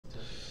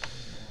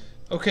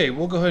Okay,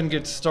 we'll go ahead and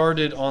get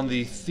started on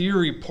the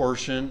theory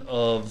portion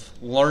of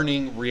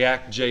learning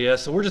React.JS.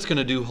 So we're just going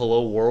to do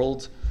hello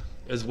world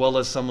as well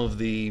as some of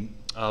the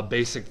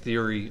basic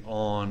theory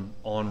on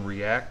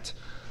React.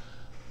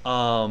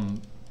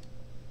 Anytime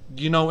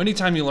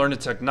you learn a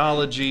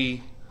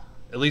technology,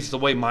 at least the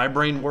way my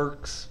brain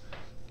works,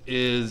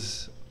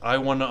 is I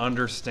want to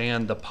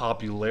understand the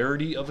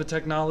popularity of a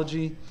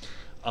technology,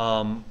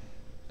 and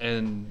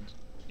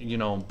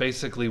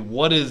basically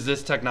what is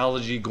this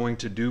technology going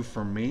to do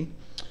for me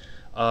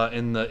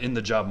in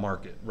the job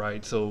market,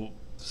 right? So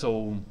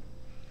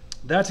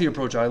that's the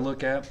approach I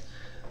look at.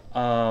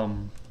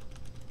 And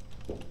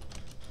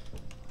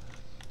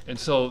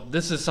so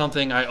this is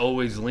something I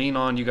always lean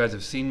on. You guys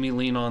have seen me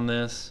lean on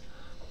this.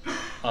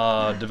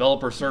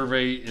 Developer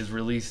survey is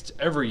released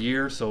every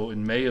year. So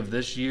in May of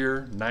this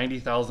year,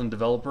 90,000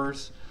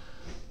 developers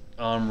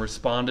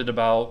responded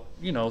about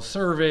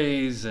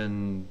surveys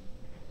and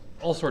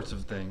all sorts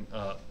of things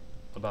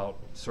about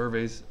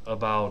surveys,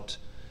 about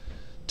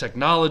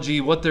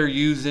technology, what they're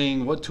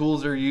using, what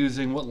tools they're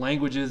using, what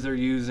languages they're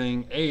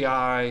using,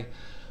 AI,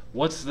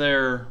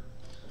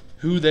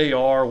 who they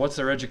are, what's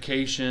their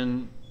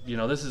education.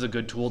 This is a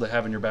good tool to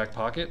have in your back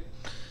pocket.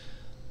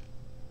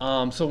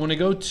 So when I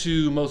go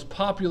to most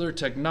popular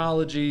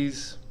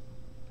technologies,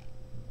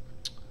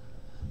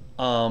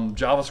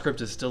 JavaScript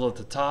is still at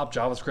the top.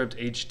 JavaScript,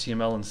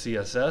 HTML, and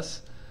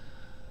CSS.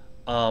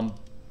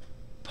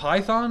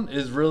 Python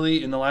is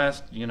really, in the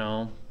last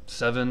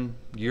 7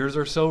 years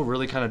or so,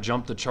 really kind of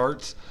jumped the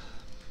charts.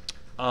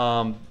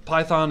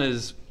 Python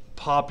is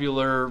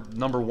popular,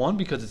 number one,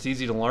 because it's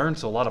easy to learn.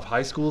 So a lot of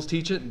high schools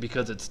teach it, and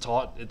because it's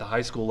taught at the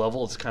high school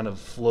level, it's kind of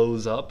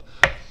flows up.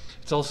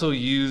 It's also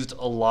used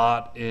a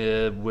lot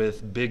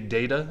with big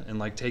data and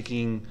like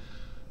taking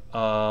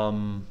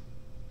lots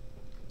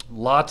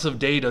of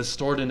data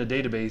stored in a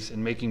database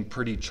and making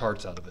pretty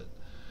charts out of it.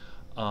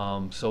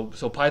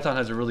 So Python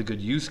has a really good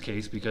use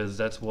case because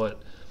that's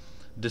what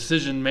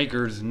decision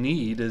makers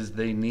need, is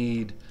they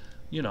need,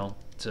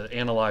 to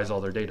analyze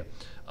all their data.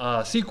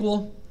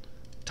 SQL,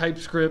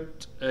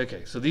 TypeScript,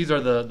 okay, so these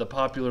are the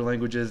popular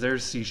languages.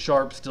 There's C#,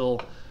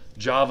 still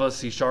Java,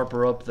 C#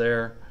 are up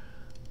there.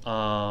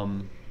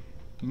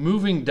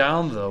 Moving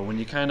down though, when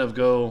you kind of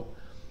go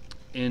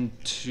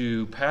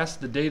into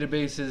past the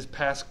databases,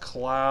 past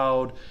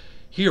cloud,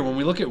 here when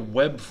we look at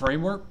web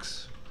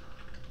frameworks,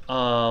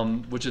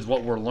 which is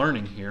what we're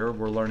learning here,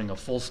 we're learning a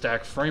full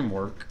stack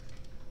framework.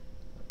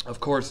 Of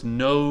course,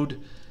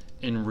 Node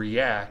and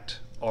React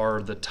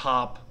are the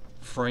top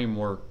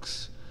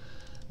frameworks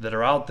that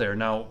are out there.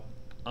 Now,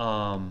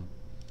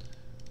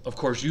 of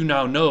course, you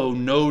now know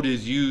Node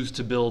is used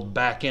to build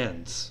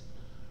backends,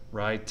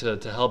 right? To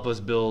help us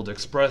build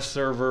Express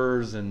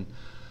servers and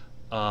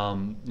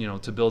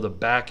to build a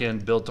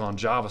backend built on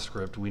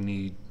JavaScript, we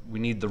need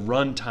the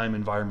runtime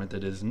environment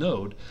that is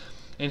Node.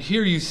 And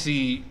here you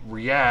see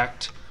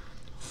React.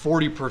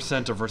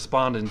 40% of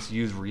respondents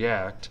use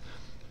React,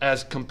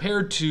 as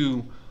compared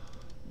to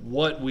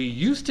what we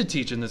used to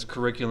teach in this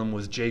curriculum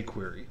was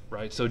jQuery,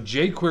 right? So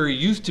jQuery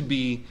used to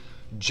be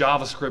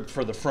JavaScript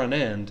for the front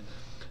end.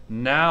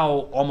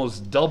 Now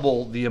almost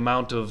double the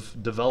amount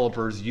of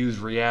developers use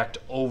React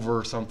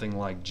over something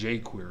like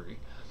jQuery.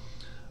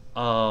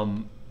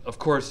 Of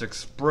course,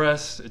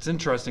 Express, it's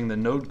interesting that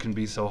Node can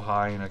be so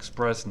high and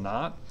Express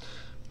not,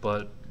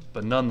 but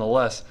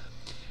nonetheless,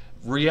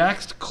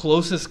 React's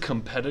closest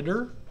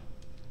competitor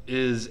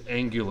is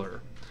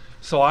Angular.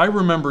 So I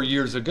remember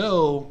years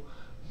ago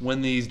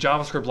when these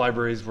JavaScript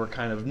libraries were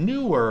kind of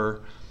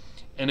newer,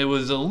 and it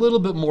was a little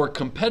bit more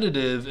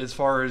competitive as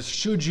far as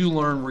should you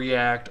learn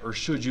React or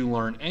should you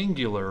learn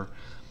Angular.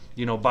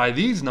 By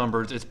these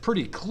numbers, it's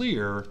pretty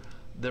clear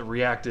that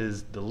React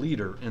is the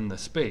leader in the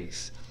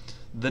space.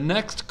 The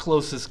next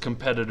closest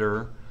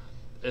competitor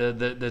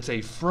that's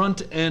a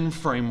front-end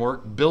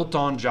framework built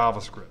on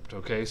JavaScript.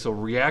 Okay, so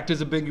React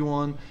is a big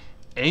one,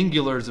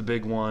 Angular is a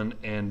big one,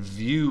 and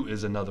Vue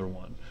is another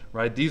one.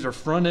 Right? These are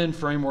front-end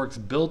frameworks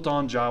built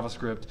on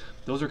JavaScript.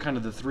 Those are kind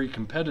of the three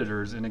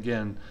competitors. And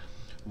again,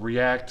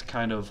 React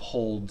kind of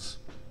holds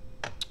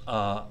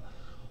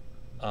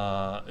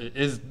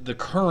is the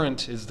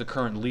current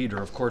leader.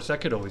 Of course,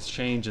 that could always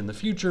change in the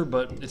future,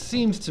 but it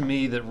seems to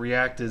me that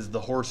React is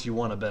the horse you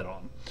want to bet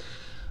on.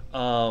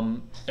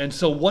 And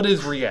so what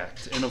is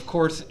React? And of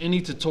course,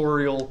 any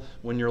tutorial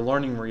when you're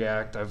learning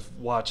React, I've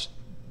watched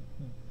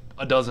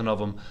a dozen of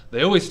them,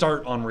 they always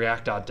start on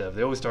React.dev.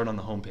 They always start on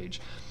the homepage.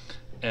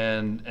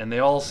 And they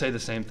all say the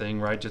same thing,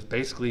 right? Just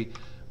basically,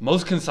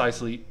 most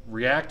concisely,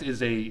 React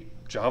is a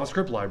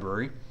JavaScript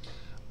library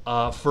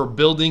for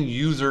building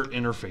user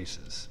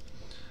interfaces.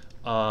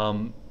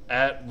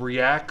 At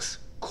React's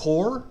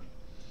core,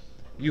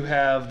 you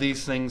have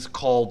these things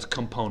called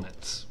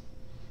components.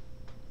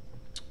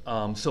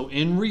 So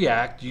in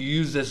React, you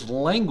use this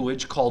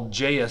language called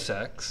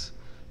JSX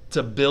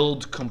to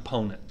build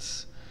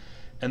components.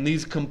 And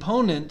these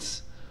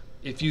components,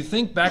 if you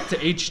think back to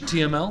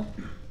HTML,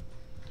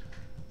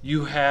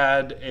 you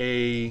had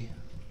a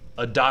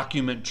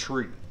document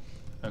tree,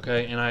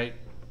 okay? And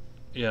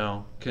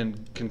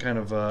can kind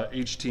of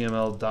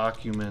HTML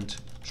document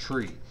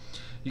tree.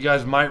 You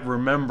guys might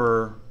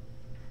remember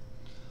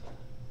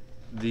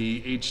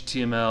the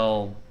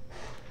HTML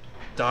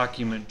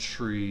document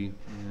tree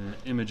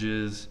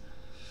images,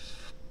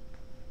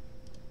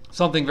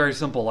 something very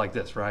simple like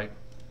this, right?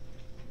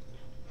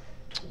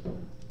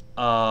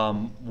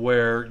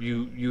 Where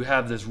you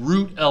have this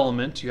root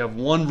element, you have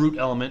one root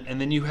element, and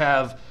then you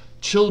have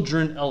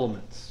children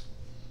elements,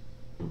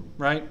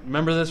 right?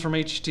 Remember this from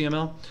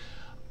HTML?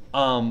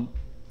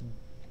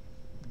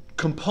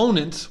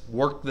 Components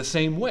work the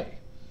same way.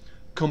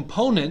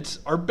 Components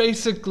are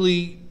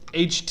basically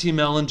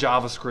HTML and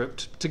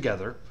JavaScript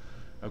together.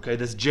 Okay,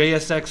 this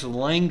JSX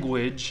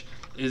language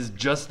is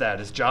just that.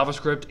 It's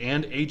JavaScript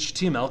and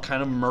HTML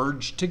kind of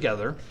merged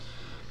together.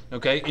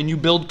 Okay, and you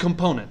build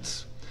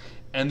components.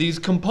 And these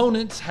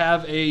components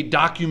have a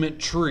document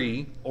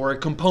tree or a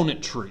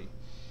component tree,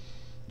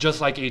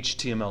 just like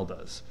HTML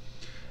does.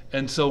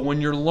 And so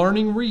when you're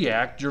learning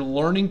React, you're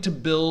learning to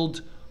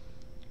build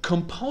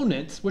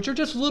components, which are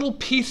just little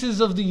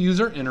pieces of the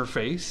user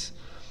interface.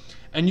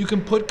 And you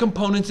can put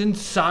components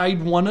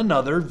inside one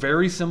another,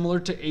 very similar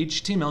to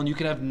HTML. And you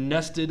can have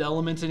nested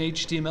elements in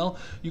HTML.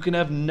 You can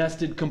have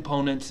nested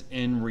components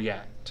in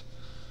React.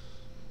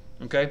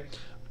 Okay?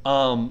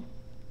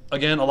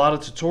 Again, a lot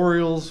of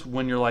tutorials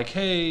when you're like,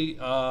 hey,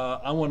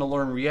 I want to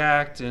learn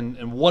React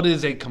and what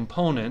is a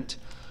component,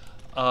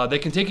 they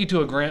can take you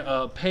to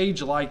a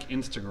page like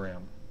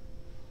Instagram.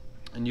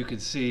 And you can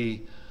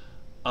see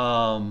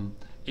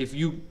if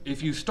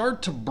you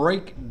start to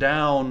break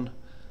down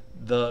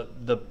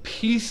the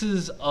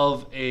pieces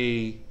of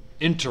a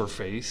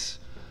interface,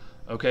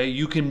 okay,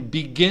 you can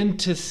begin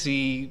to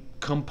see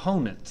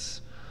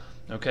components.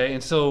 Okay,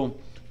 and so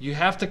you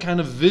have to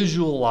kind of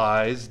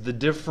visualize the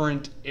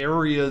different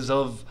areas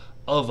of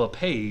a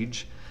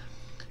page.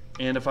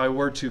 And if I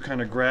were to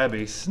kind of grab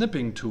a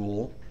snipping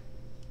tool,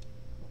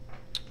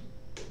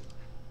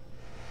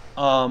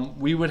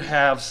 we would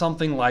have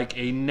something like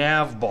a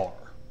nav bar.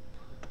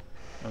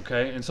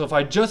 Okay, and so if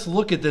I just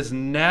look at this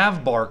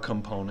nav bar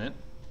component,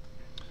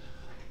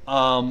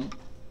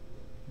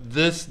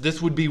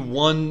 this would be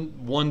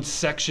one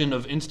section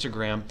of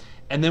Instagram.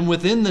 And then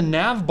within the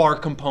navbar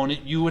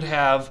component, you would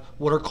have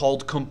what are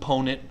called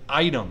component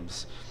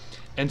items.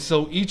 And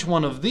so each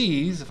one of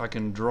these, if I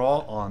can draw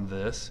on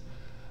this,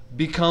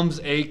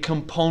 becomes a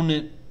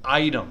component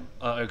item,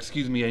 a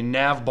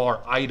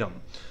navbar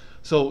item.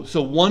 So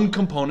one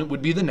component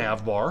would be the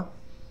navbar.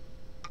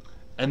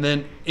 And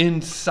then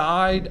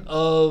inside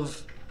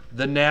of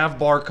the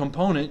navbar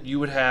component, you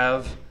would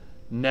have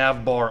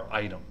navbar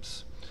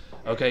items.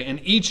 Okay,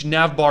 and each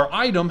navbar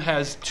item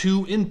has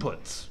two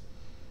inputs.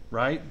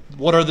 Right?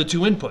 What are the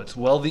two inputs?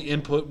 Well,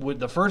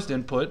 the first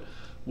input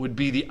would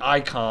be the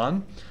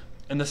icon,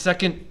 and the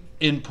second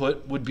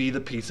input would be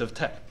the piece of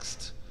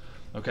text.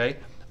 Okay?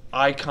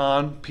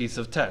 Icon, piece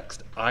of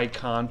text.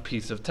 Icon,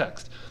 piece of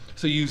text.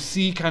 So you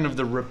see kind of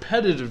the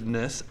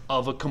repetitiveness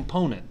of a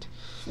component.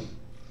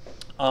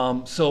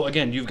 So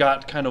again, you've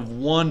got kind of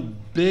one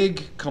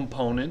big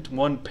component,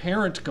 one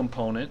parent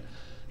component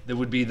that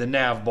would be the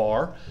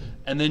navbar,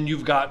 and then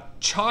you've got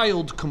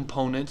child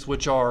components,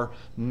 which are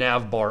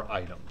navbar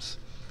items.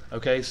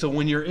 Okay, so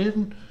when you're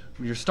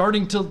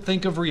starting to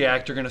think of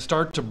React, you're going to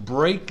start to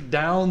break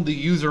down the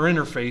user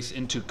interface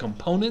into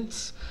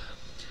components,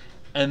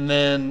 and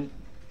then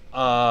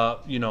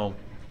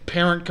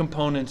parent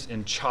components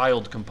and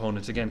child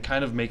components. Again,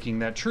 kind of making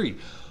that tree.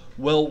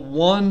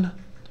 Well,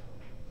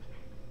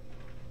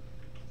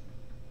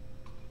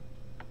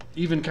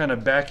 even kind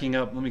of backing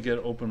up. Let me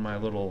open my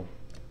little.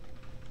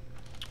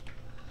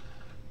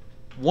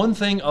 One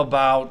thing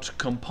about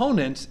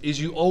components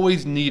is you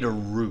always need a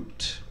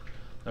root.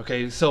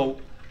 Okay, so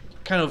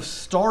kind of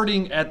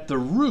starting at the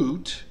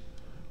root,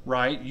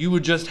 right, you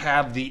would just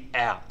have the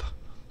app.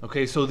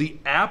 Okay, so the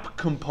app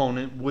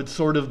component would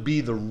sort of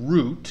be the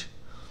root.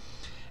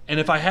 And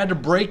if I had to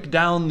break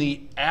down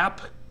the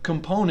app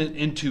component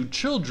into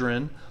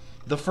children,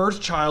 the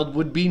first child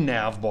would be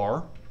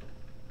navbar.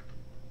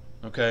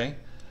 Okay,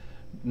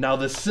 now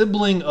the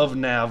sibling of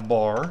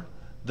navbar,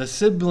 I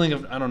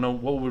don't know,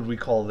 what would we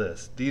call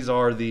this? These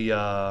are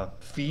the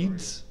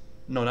feeds?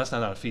 No, that's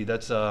not a feed.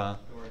 That's a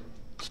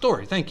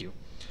story. Thank you.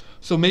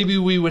 So maybe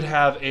we would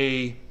have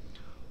a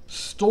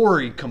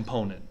story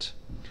component.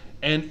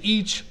 And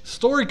each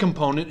story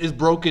component is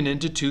broken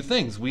into two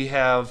things. We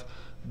have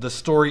the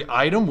story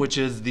item, which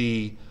is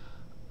the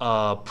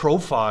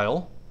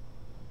profile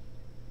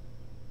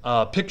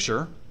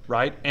picture,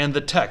 right? And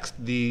the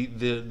text,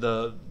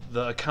 the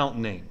account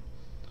name,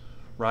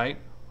 right?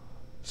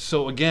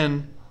 So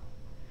again,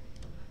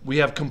 we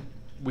have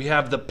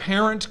the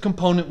parent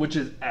component, which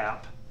is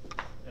app,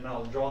 and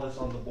I'll draw this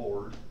on the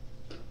board,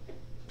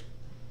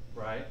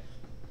 right?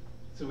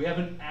 So we have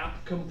an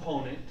app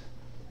component,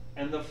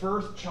 and the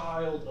first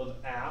child of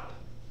app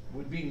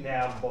would be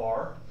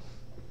navbar,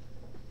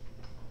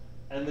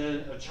 and then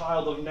a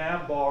child of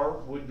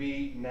navbar would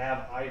be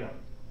nav item.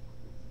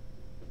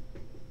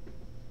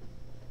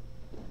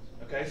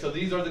 Okay, so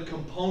these are the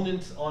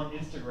components on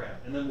Instagram.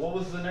 And then what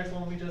was the next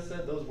one we just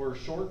said? Those were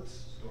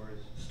shorts?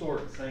 Stories.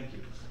 Stories, thank you.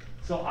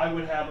 So I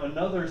would have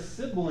another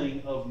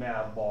sibling of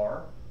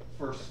navbar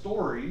for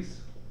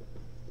stories,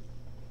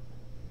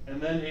 and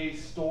then a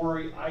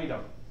story item.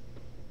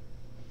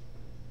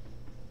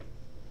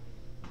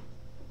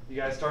 You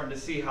guys starting to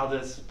see how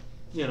this,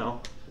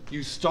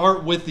 you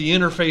start with the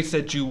interface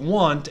that you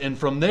want, and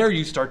from there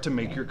you start to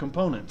make your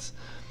components.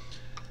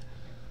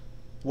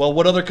 Well,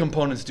 what other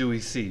components do we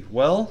see?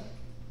 Well,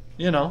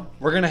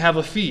 we're going to have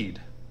a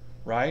feed,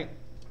 right?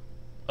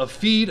 A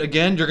feed,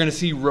 again, you're going to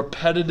see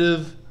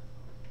repetitive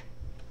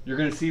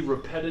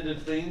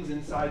things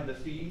inside the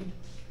feed,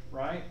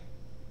 right?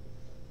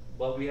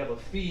 But we have a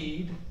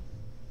feed,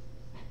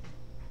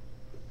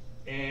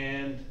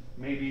 and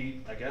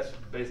maybe, I guess,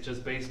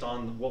 based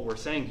on what we're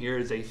saying here,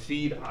 is a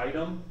feed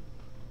item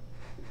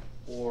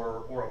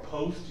or a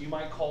post, you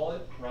might call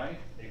it, right?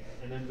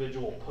 An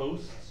individual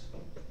post.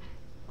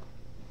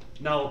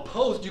 Now, a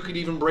post, you could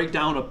even break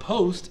down a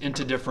post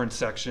into different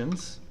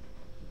sections,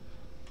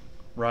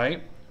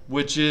 right?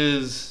 Which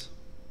is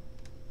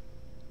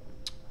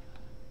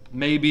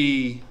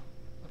maybe,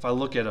 if I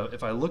look at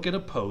a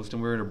post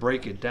and we were to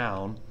break it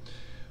down,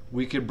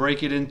 we could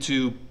break it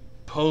into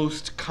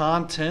post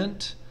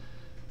content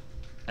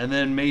and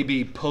then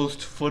maybe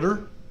post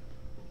footer.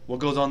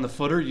 What goes on the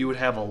footer? You would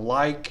have a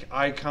like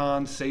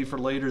icon, save for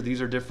later. These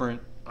are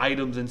different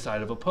items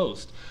inside of a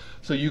post.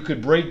 So you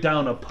could break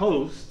down a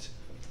post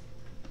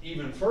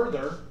even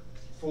further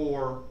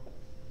for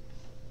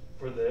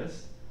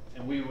this,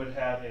 and we would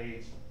have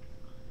a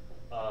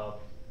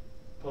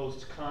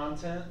post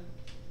content,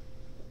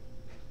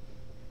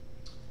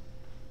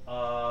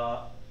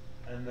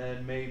 and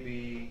then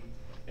maybe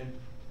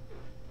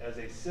as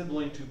a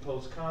sibling to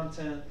post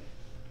content,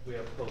 we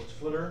have post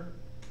footer.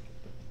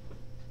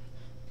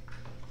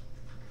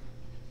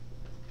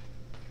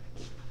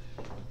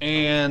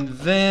 And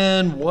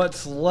then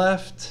what's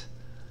left?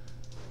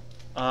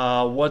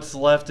 What's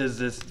left is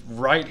this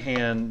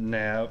right-hand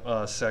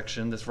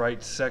section, this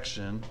right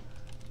section,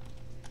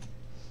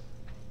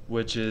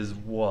 which is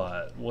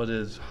what?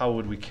 How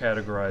would we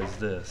categorize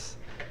this?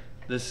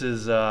 This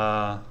is,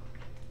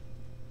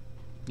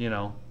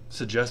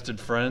 suggested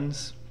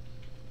friends,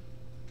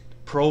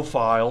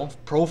 profile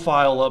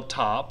up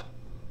top,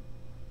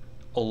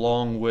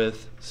 along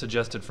with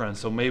suggested friends.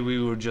 So maybe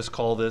we would just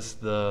call this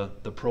the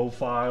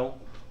profile.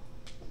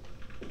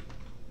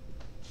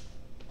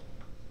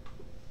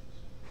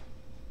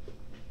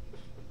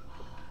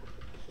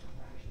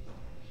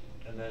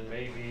 And then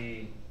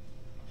maybe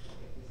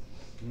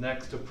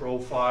next to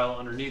profile,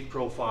 underneath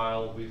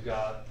profile, we've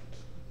got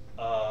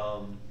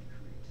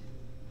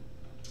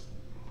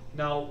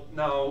now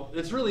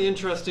it's really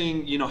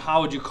interesting.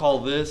 How would you call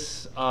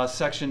this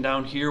section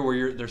down here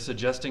where they're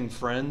suggesting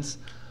friends?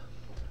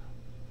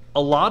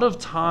 A lot of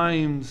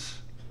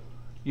times,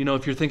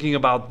 if you're thinking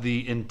about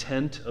the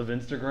intent of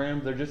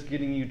Instagram, they're just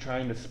getting you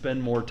trying to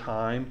spend more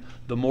time.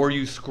 The more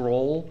you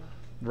scroll,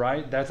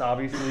 right? That's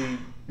obviously,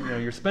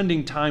 you're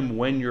spending time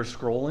when you're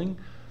scrolling.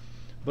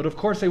 But of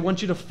course, they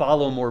want you to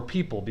follow more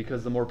people,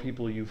 because the more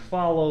people you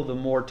follow, the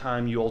more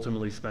time you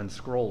ultimately spend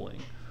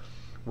scrolling,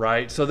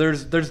 right? So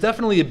there's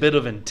definitely a bit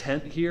of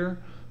intent here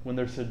when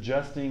they're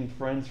suggesting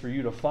friends for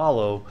you to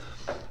follow.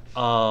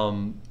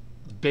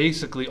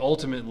 Basically,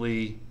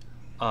 ultimately,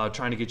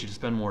 trying to get you to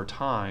spend more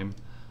time.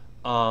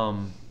 So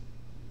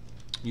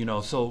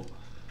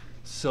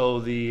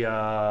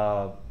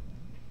the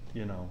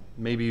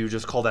maybe you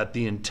just call that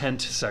the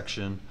intent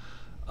section,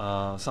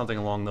 something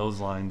along those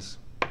lines,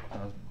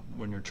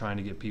 when you're trying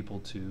to get people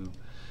to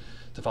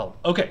follow.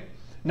 Okay,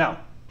 now,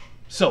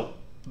 so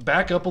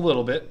back up a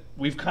little bit.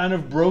 We've kind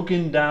of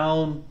broken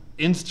down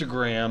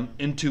Instagram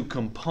into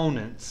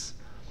components.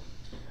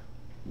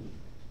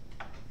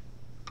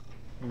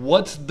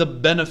 What's the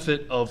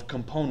benefit of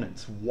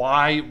components?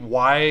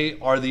 Why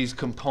are these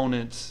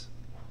components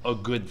a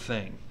good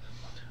thing?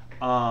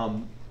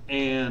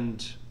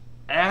 And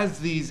as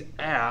these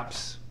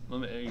apps,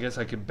 I guess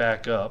I could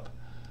back up.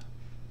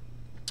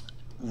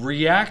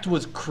 React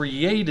was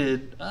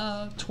created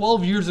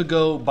 12 years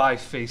ago by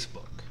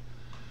Facebook.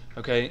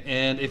 Okay,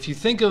 and if you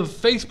think of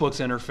Facebook's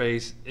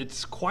interface,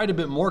 it's quite a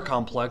bit more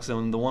complex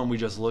than the one we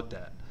just looked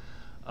at.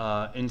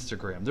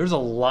 Instagram. There's a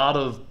lot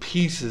of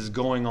pieces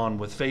going on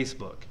with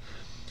Facebook.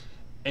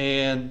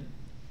 And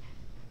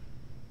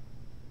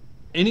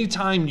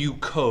anytime you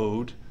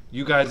code,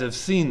 you guys have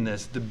seen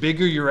this, the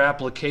bigger your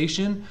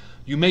application,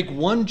 you make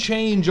one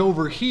change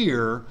over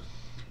here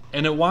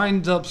and it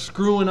winds up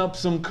screwing up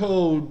some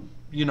code,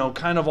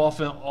 kind of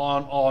often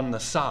on the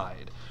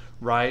side,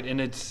 right? And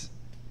it's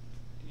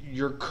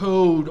your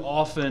code,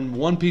 often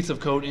one piece of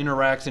code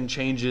interacts and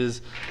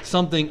changes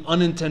something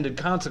unintended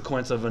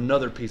consequence of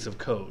another piece of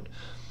code.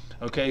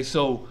 Okay,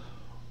 so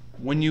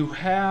when you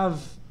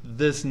have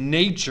this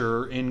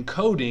nature in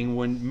coding,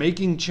 when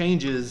making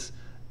changes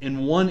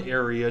in one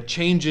area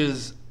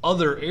changes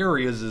other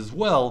areas as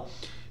well,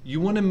 you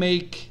want to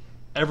make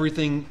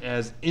everything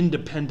as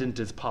independent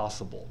as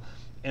possible.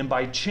 And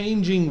by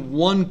changing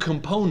one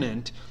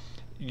component,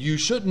 you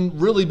shouldn't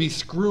really be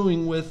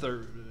screwing with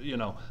or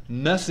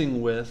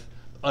messing with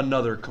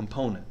another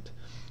component.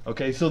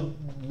 Okay, so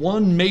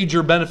one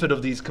major benefit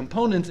of these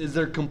components is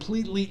they're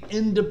completely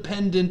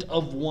independent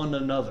of one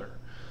another.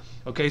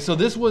 Okay, so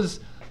this was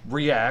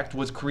React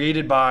was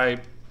created by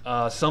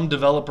some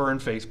developer in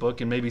Facebook,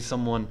 and maybe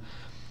someone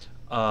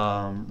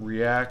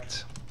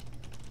React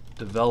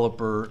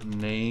developer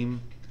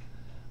name,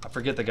 I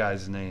forget the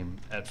guy's name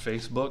at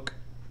Facebook.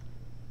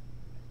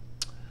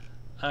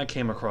 I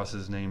came across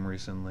his name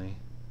recently,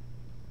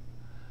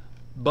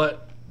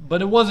 but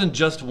it wasn't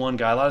just one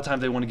guy. A lot of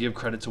times they want to give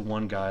credit to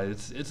one guy.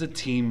 It's a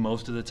team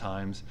most of the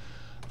times,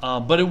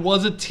 but it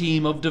was a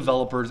team of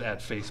developers at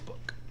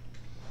Facebook.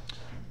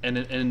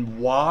 And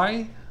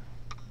why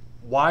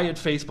at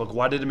Facebook?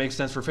 Why did it make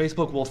sense for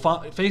Facebook? Well,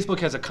 Facebook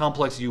has a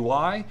complex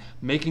UI.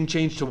 Making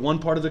change to one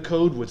part of the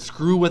code would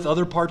screw with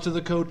other parts of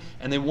the code,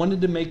 and they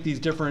wanted to make these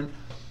different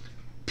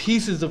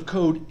pieces of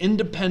code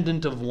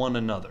independent of one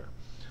another.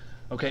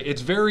 Okay,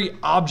 it's very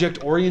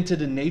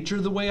object-oriented in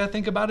nature the way I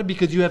think about it,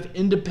 because you have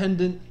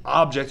independent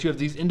objects, you have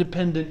these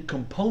independent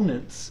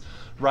components,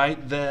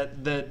 right,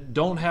 that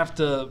don't have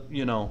to,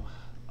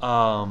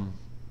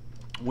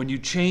 when you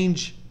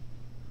change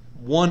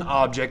one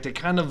object, it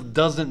kind of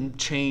doesn't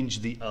change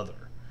the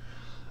other.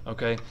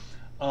 Okay,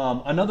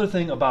 another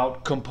thing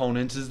about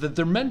components is that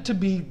they're meant to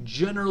be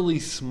generally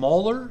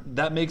smaller.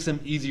 That makes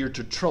them easier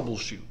to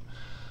troubleshoot.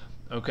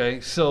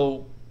 Okay,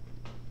 so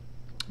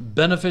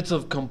benefits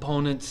of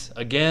components,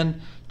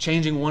 again,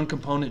 changing one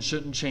component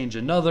shouldn't change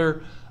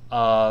another.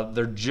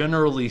 They're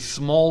generally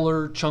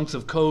smaller chunks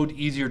of code,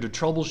 easier to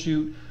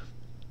troubleshoot.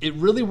 It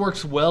really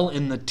works well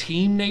in the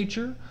team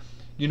nature.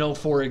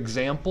 For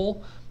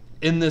example,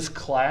 in this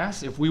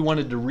class, if we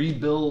wanted to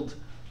rebuild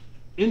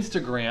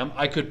Instagram,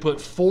 I could put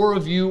 4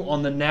 of you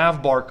on the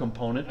navbar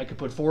component. I could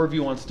put 4 of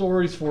you on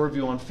stories, 4 of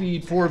you on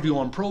feed, 4 of you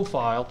on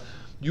profile.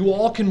 You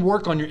all can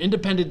work on your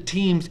independent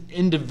teams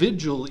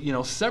individually,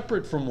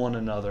 separate from one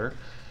another,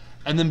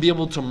 and then be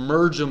able to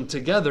merge them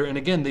together. And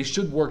again, they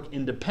should work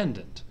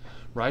independent,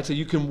 right? So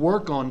you can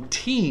work on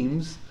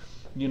teams,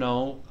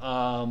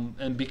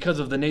 and because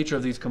of the nature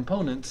of these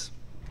components,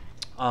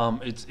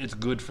 it's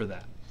good for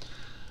that.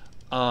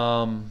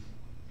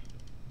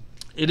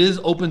 It is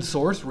open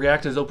source.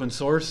 React is open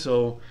source.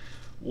 So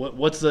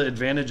what's the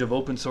advantage of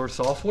open source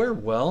software?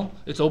 Well,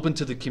 it's open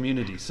to the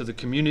community. So the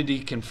community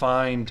can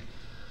find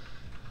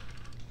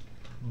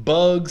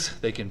bugs,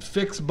 they can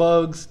fix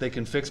bugs, they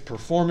can fix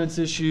performance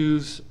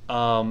issues.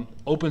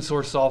 Open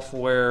source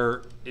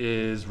software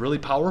is really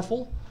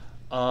powerful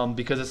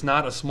because it's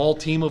not a small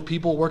team of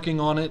people working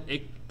on it.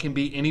 It can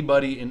be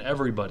anybody and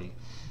everybody.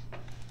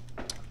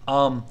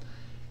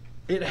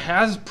 It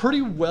has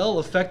pretty well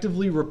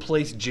effectively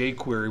replaced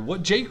jQuery.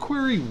 What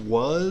jQuery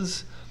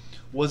was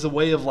a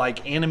way of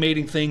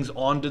animating things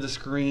onto the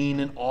screen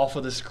and off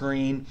of the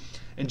screen.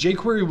 And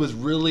jQuery was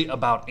really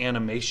about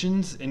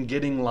animations and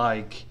getting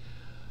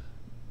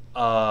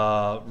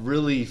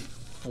really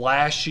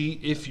flashy,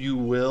 if you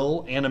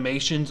will,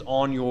 animations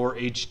on your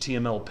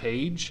HTML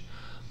page.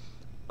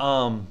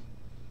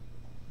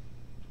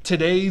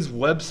 Today's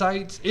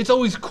websites, it's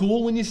always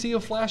cool when you see a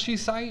flashy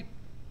site.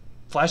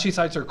 Flashy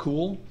sites are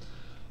cool,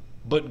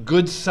 but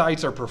good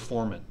sites are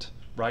performant,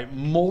 right?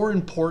 More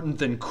important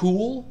than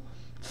cool,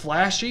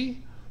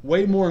 flashy,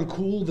 way more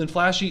cool than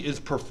flashy is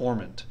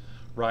performant,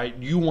 right?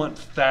 You want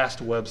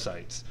fast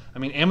websites. I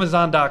mean,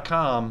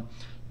 Amazon.com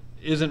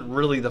isn't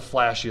really the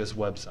flashiest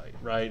website,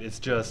 right? It's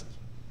just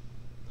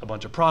a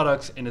bunch of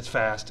products and it's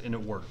fast and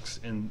it works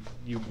and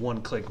you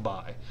one-click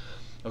buy.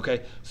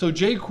 Okay, so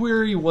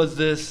jQuery was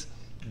this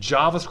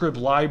JavaScript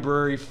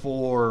library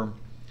for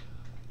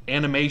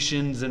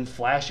animations and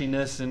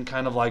flashiness and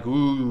kind of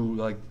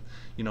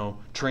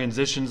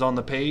transitions on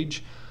the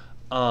page.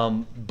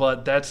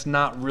 But that's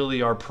not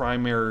really our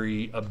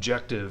primary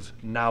objective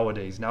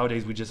nowadays.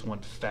 Nowadays we just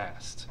want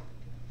fast.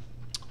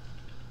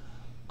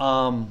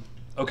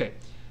 Okay.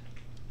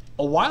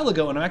 A while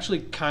ago, and I'm actually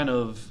kind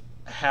of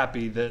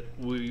happy that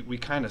we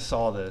kind of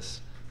saw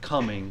this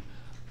coming,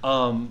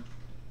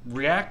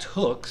 React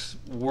hooks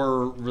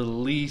were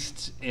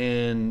released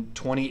in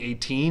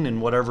 2018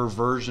 in whatever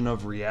version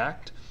of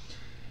React.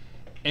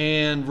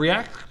 And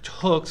React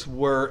hooks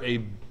were a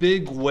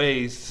big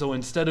way, so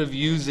instead of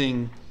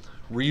using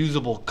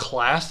reusable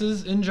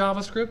classes in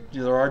JavaScript,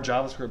 there are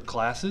JavaScript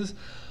classes,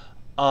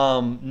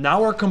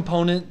 now our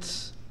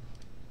components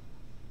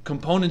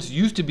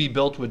used to be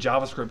built with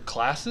JavaScript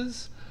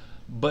classes,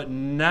 but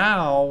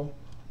now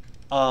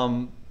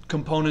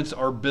components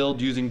are built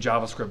using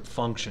JavaScript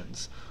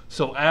functions.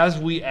 So as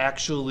we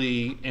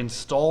actually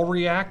install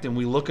React and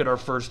we look at our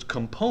first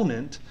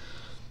component,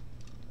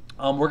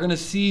 we're going to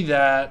see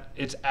that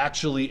it's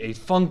actually a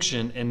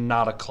function and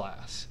not a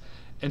class.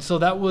 And so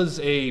that was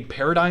a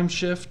paradigm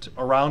shift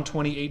around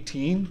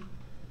 2018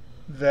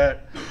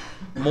 that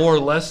more or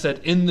less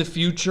said in the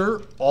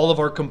future all of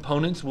our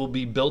components will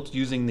be built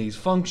using these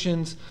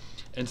functions.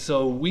 And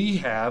so we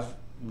at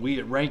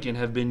Rankin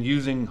have been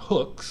using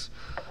hooks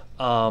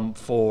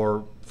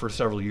for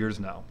several years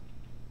now.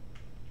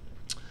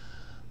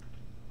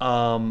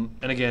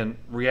 And again,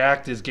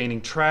 React is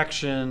gaining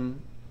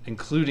traction,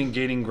 including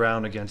gaining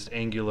ground against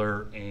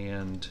Angular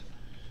and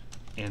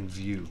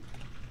Vue.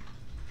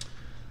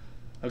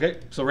 Okay,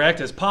 so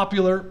React is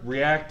popular.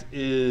 React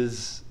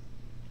is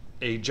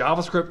a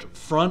JavaScript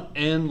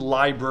front-end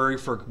library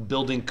for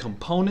building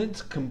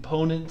components.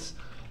 Components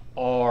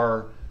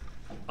are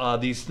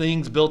these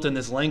things built in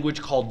this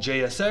language called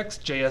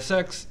JSX.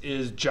 JSX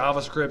is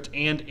JavaScript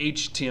and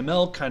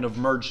HTML kind of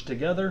merged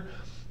together.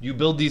 You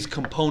build these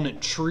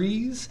component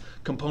trees.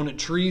 Component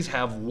trees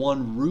have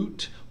one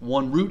root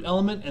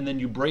element, and then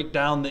you break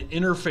down the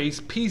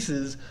interface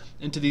pieces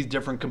into these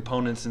different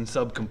components and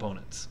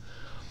subcomponents.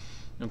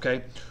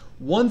 Okay?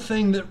 One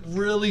thing that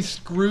really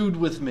screwed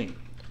with me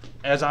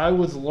as I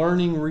was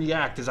learning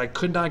React is I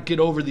could not get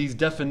over these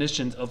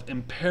definitions of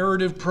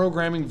imperative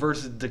programming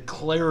versus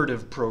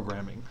declarative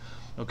programming.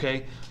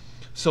 Okay?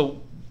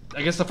 So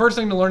I guess the first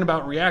thing to learn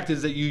about React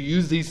is that you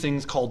use these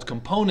things called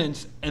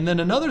components, and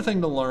then another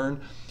thing to learn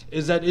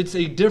is that it's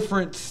a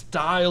different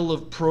style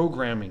of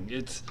programming.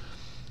 It's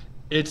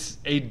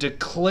a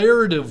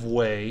declarative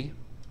way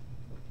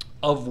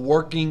of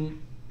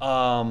working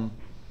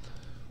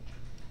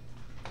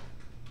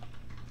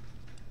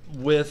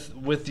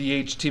with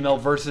the HTML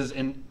versus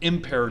an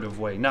imperative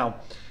way. Now,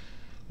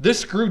 this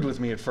screwed with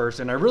me at first,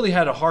 and I really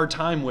had a hard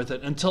time with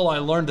it until I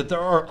learned that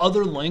there are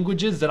other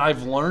languages that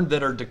I've learned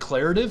that are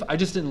declarative. I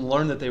just didn't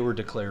learn that they were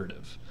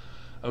declarative.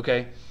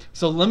 Okay,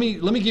 so let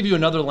me give you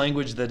another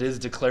language that is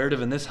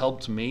declarative, and this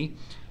helped me.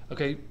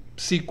 Okay,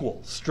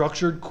 SQL,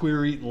 structured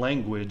query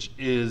language,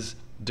 is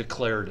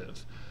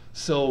declarative.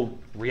 So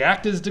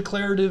React is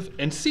declarative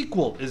and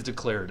SQL is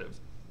declarative.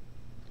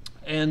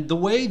 And the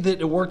way that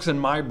it works in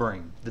my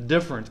brain, the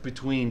difference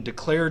between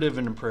declarative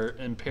and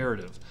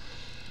imperative.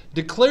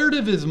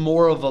 Declarative is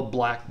more of a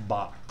black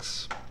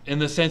box in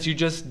the sense you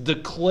just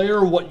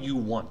declare what you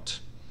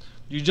want.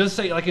 You just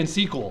say, like in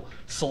SQL,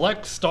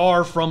 select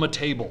star from a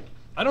table.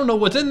 I don't know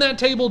what's in that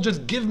table,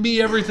 just give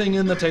me everything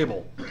in the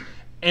table.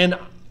 And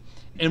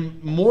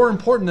more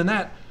important than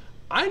that,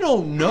 I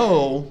don't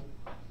know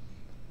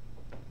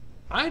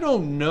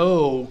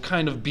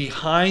kind of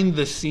behind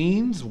the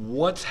scenes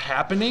what's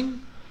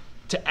happening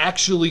to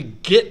actually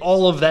get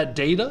all of that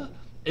data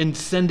and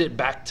send it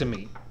back to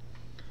me.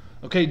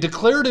 Okay,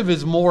 declarative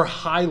is more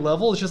high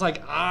level. It's just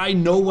like, I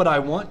know what I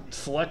want,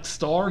 select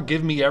star,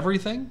 give me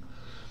everything.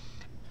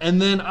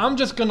 And then I'm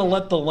just gonna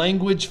let the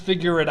language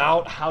figure it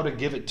out how to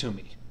give it to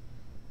me.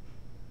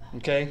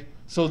 Okay,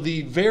 so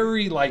the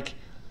very like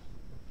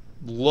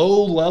at a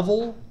low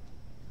level,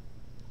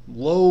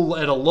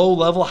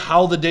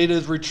 how the data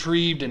is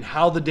retrieved and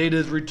how the data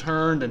is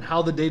returned and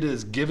how the data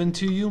is given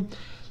to you,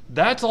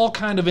 that's all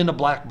kind of in a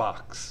black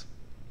box.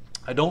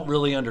 I don't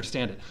really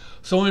understand it.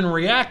 So in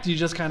React, you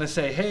just kind of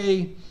say,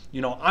 hey,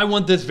 I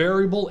want this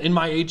variable in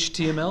my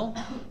HTML,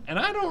 and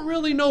I don't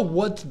really know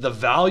what's the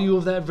value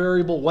of that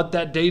variable, what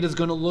that data is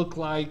going to look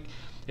like.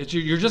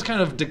 You're just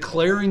kind of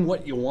declaring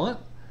what you want,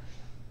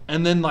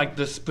 and then like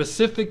the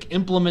specific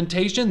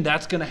implementation,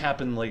 that's going to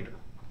happen later.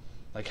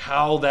 Like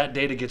how that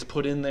data gets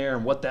put in there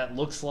and what that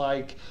looks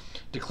like.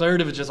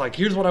 Declarative is just like,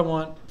 here's what I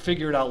want,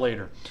 figure it out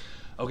later.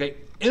 Okay,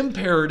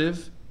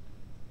 imperative.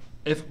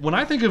 When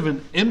I think of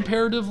an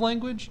imperative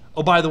language,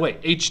 oh, by the way,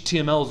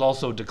 HTML is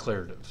also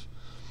declarative.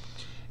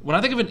 When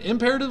I think of an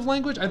imperative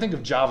language, I think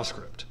of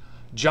JavaScript.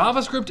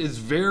 JavaScript is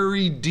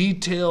very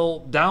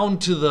detailed down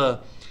to the,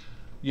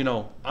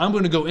 I'm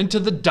going to go into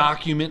the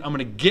document, I'm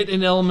going to get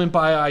an element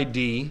by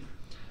ID,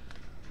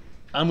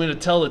 I'm going to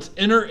tell its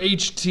inner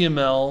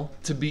HTML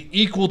to be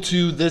equal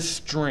to this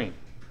string.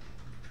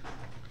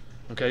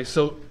 Okay,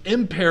 so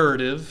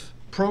imperative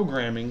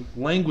programming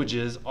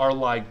languages are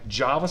like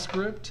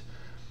JavaScript,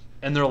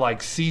 and they're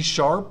like C#,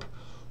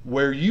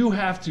 where you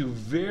have to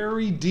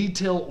very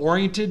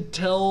detail-oriented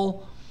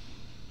tell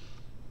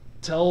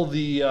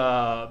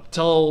the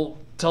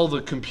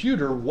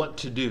computer what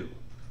to do.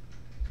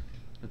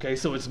 Okay,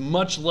 so it's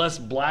much less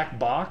black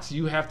box.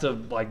 You have to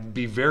like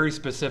be very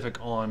specific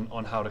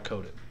on how to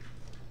code it.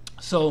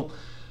 So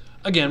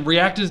again,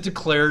 React is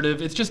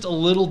declarative. It's just a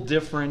little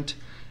different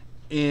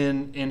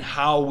in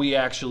how we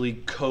actually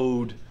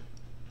code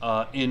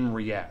in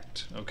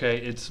React. Okay,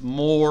 it's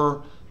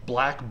more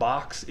black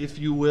box, if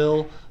you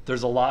will.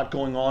 There's a lot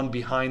going on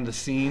behind the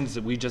scenes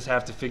that we just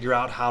have to figure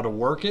out how to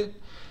work it,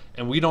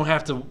 and we don't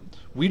have to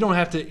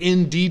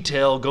in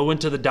detail go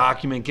into the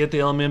document, get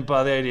the element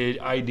by the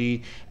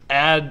ID,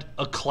 add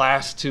a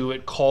class to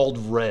it called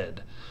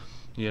red.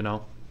 Would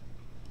you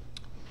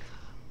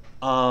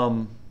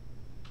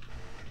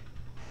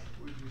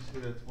say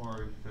that's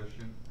more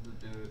efficient to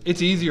do it?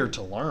 It's easier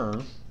to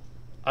learn.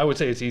 I would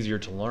say it's easier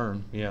to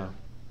learn. Yeah.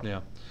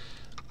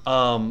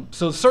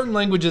 So certain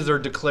languages are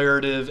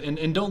declarative,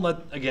 and don't let,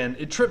 again,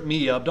 it tripped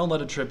me up. Don't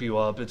let it trip you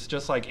up. It's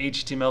just like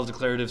HTML is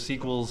declarative,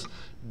 SQL's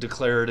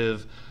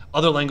declarative.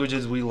 Other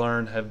languages we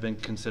learn have been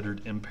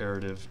considered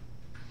imperative.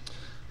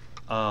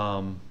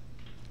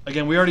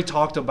 Again, we already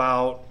talked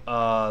about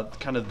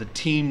kind of the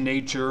team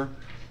nature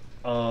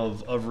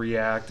of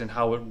React and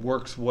how it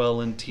works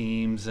well in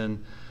teams,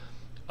 and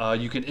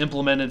You can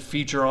implement a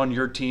feature on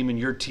your team, and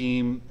your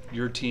team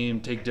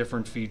take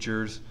different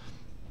features.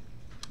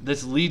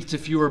 This leads to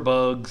fewer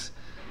bugs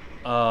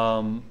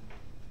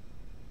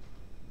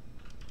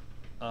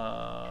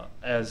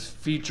as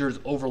features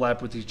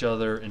overlap with each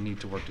other and need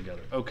to work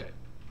together. Okay.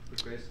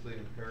 So basically,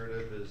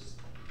 imperative is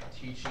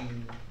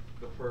teaching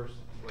the person,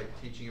 like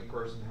teaching a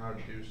person how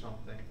to do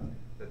something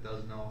that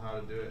doesn't know how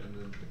to do it, and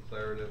then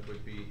declarative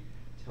would be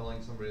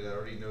telling somebody that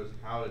already knows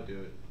how to do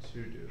it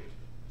to do it.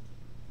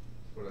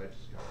 That's what I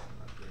just got from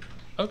that pretty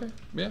much. Okay.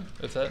 Yeah.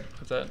 If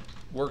that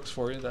works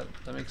for you, that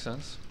makes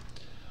sense.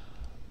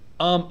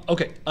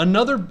 Okay.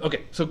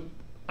 Okay. So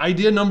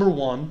idea number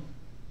one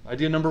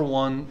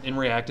in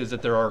React is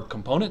that there are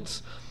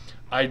components.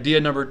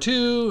 Idea number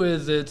two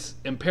is it's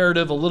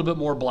imperative, a little bit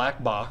more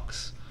black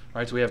box,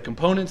 right? So we have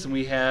components and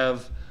we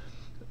have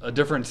a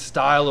different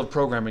style of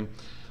programming.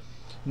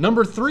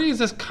 Number three is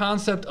this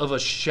concept of a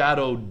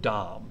shadow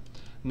DOM.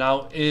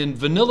 Now, in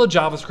vanilla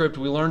JavaScript,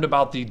 we learned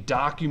about the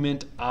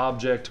document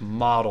object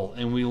model,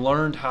 and we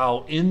learned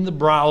how in the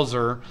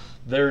browser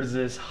there's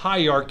this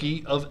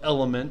hierarchy of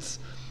elements.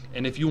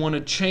 And if you want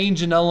to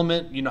change an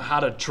element, you know how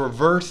to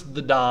traverse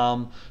the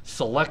DOM,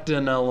 select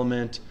an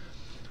element,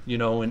 you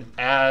know, and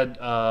add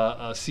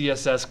a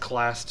CSS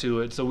class to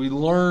it. So we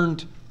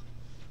learned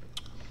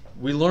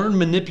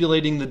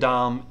manipulating the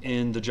DOM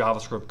in the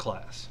JavaScript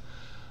class.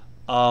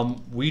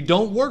 We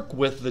don't work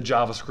with the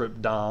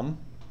JavaScript DOM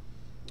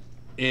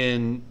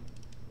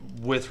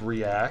with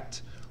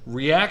React.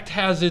 React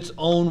has its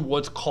own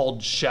what's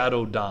called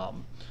shadow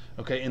DOM.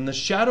 Okay, and the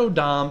shadow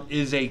DOM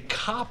is a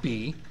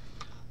copy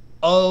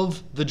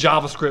of the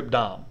JavaScript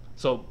DOM.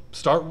 So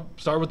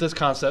start with this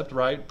concept,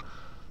 right?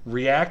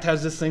 React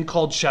has this thing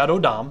called shadow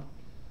DOM,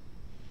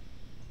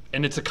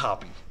 and it's a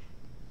copy.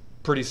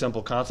 Pretty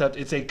simple concept.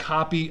 It's a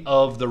copy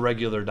of the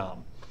regular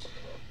DOM.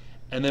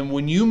 And then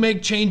when you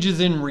make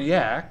changes in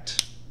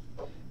React,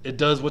 it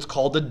does what's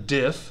called a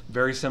diff,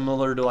 very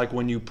similar to like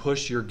when you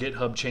push your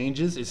GitHub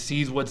changes. It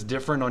sees what's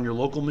different on your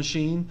local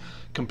machine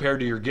compared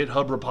to your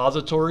GitHub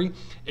repository.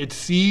 It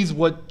sees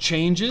what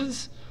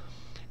changes,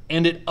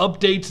 and it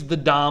updates the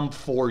DOM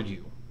for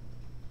you.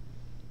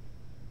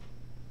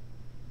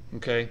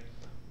 Okay?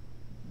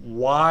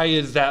 Why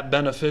is that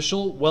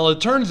beneficial? Well, it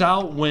turns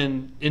out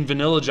when in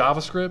vanilla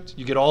JavaScript,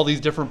 you get all these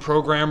different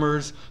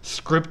programmers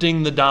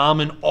scripting the DOM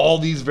in all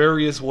these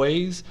various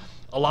ways,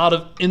 a lot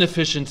of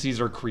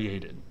inefficiencies are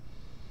created.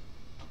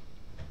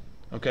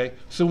 Okay?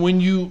 So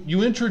when you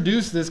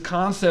introduce this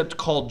concept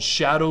called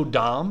shadow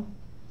DOM,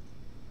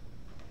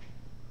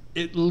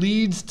 it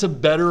leads to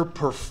better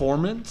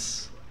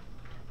performance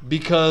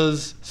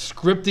because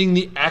scripting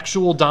the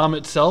actual DOM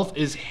itself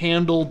is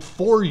handled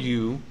for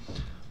you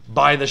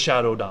by the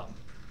shadow DOM.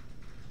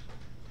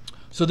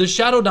 So the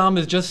shadow DOM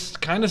is just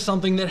kind of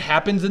something that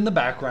happens in the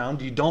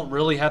background. You don't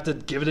really have to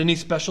give it any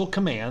special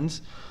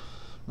commands,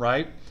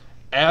 right?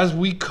 As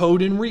we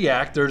code in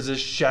React, there's this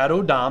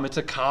shadow DOM. It's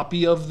a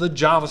copy of the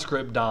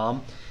JavaScript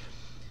DOM.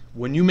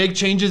 When you make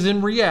changes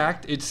in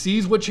React, it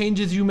sees what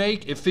changes you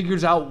make, it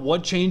figures out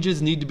what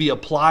changes need to be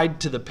applied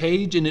to the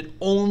page, and it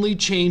only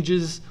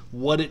changes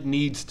what it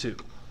needs to.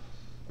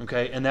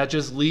 Okay, and that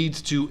just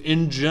leads to,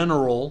 in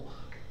general,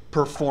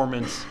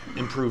 performance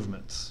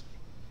improvements.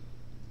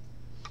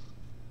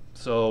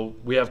 So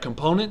we have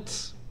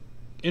components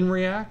in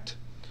React.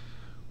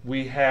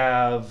 We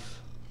have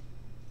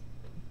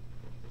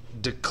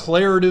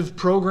declarative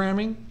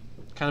programming,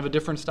 kind of a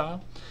different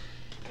style.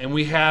 And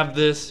we have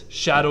this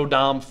shadow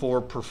DOM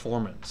for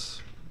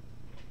performance.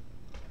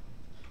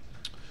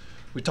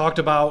 We talked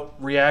about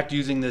React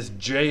using this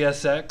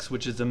JSX,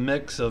 which is a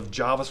mix of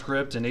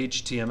JavaScript and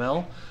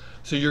HTML.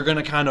 So you're going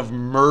to kind of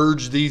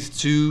merge these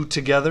two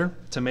together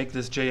to make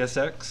this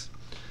JSX.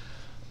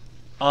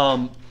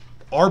 Our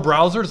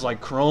browsers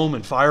like Chrome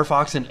and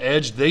Firefox and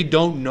Edge, they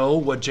don't know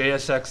what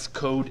JSX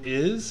code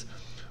is.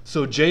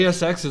 So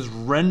JSX is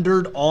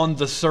rendered on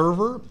the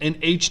server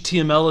and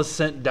HTML is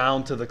sent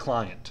down to the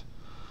client.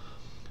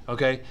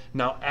 Okay,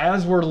 now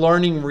as we're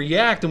learning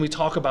React and we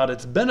talk about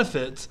its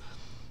benefits,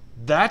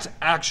 that's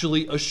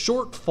actually a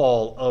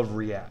shortfall of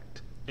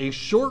React. A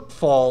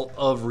shortfall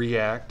of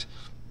React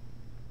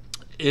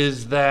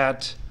is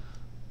that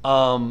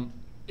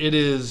it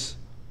is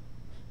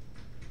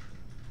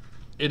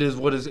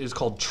what is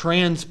called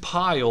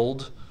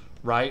transpiled,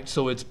 right?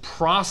 So it's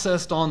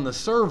processed on the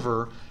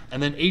server,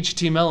 and then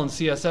HTML and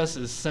CSS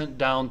is sent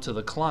down to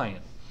the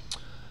client.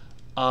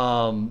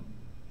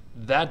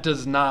 That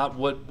does not,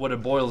 what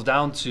it boils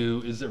down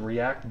to is that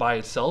React by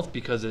itself,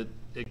 because it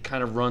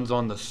kind of runs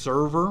on the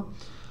server,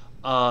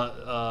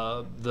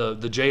 the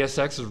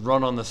JSX is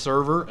run on the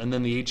server, and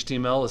then the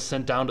HTML is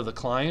sent down to the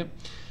client.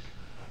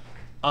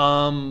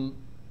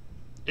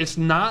 It's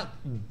not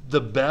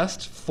the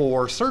best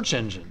for search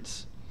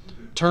engines.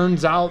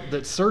 Turns out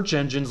that search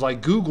engines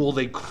like Google,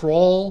 they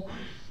crawl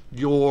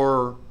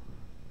your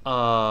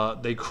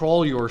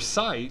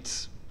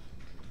sites,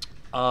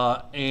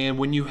 and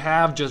when you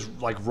have just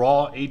like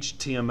raw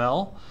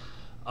HTML,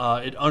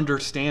 it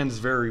understands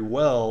very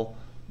well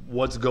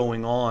what's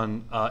going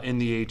on in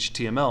the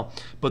HTML.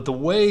 But the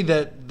way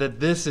that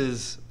this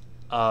is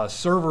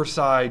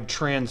server-side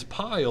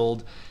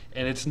transpiled,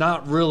 and it's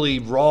not really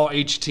raw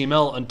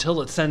HTML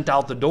until it's sent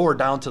out the door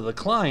down to the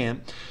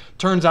client,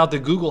 turns out that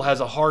Google has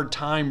a hard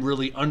time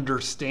really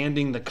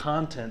understanding the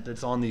content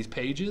that's on these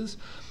pages.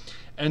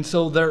 And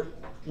so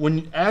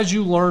as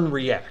you learn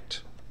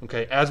React,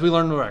 okay, as we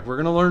learn React, we're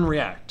going to learn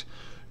React.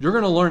 You're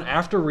going to learn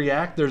after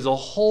React, there's a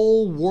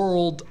whole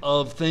world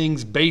of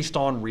things based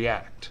on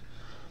React.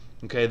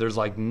 Okay, there's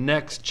like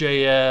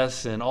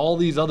Next.JS and all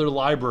these other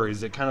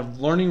libraries that kind of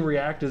learning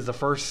React is the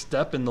first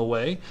step in the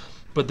way,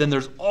 but then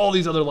there's all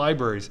these other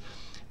libraries.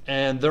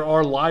 And there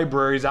are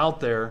libraries out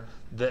there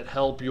that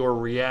help your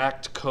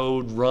React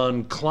code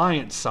run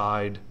client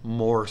side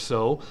more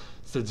so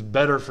it's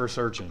better for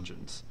search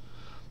engines.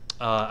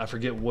 I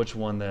forget which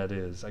one that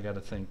is. I got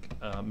to think.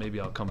 Maybe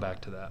I'll come back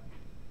to that.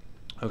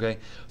 Okay,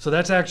 so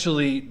that's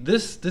actually,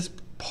 this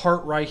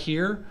part right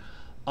here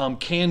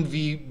can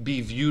be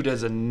viewed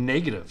as a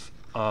negative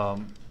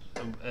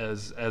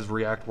as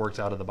React works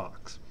out of the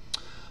box.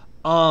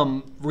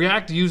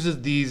 React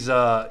uses these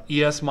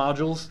ES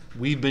modules.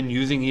 We've been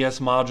using ES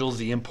modules,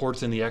 the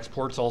imports and the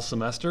exports all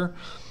semester,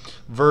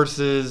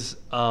 versus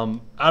out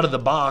of the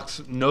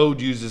box, Node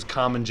uses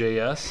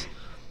CommonJS,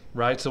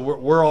 right? So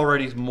we're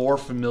already more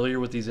familiar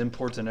with these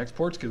imports and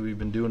exports because we've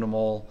been doing them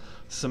all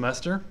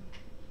semester.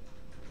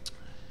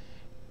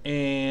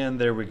 And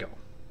there we go.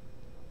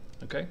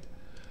 Okay,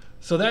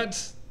 so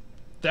that's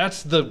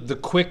the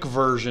quick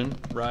version,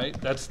 right?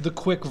 That's the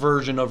quick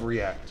version of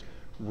React.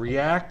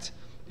 React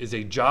is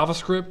a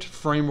JavaScript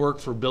framework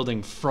for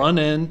building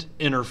front-end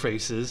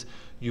interfaces.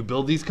 You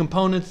build these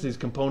components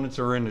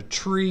are in a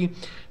tree.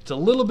 It's a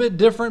little bit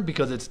different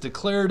because it's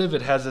declarative.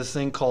 It has this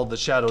thing called the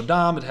shadow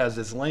DOM. It has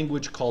this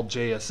language called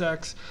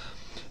JSX.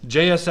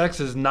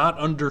 JSX is not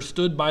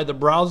understood by the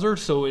browser,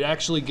 so it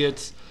actually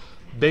gets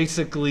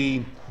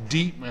basically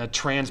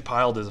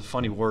transpiled is a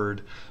funny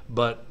word,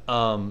 but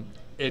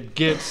it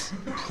gets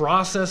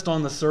processed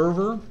on the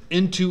server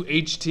into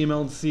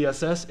HTML and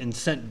CSS and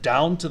sent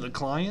down to the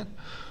client,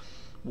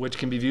 which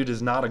can be viewed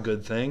as not a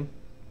good thing.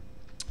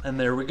 And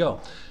there we go.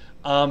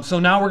 So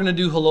now we're going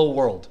to do Hello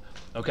World.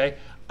 Okay.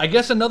 I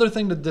guess another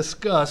thing to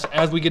discuss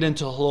as we get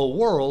into Hello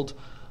World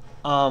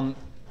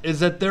is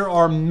that there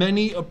are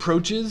many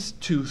approaches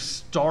to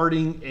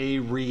starting a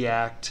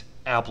React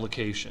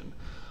application.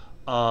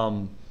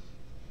 In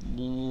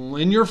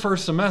your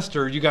first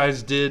semester, you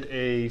guys did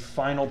a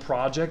final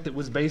project that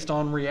was based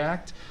on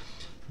React.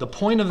 The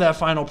point of that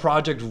final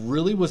project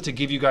really was to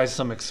give you guys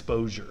some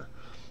exposure,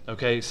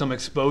 okay? Some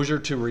exposure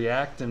to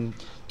React. And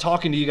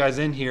talking to you guys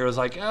in here, I was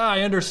like,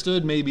 I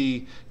understood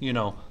maybe,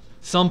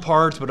 some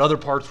parts, but other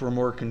parts were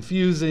more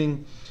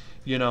confusing,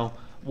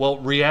 Well,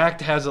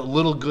 React has a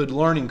little good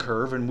learning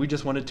curve, and we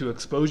just wanted to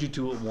expose you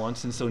to it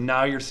once, and so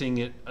now you're seeing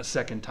it a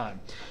second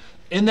time.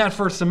 In that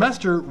first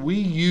semester, we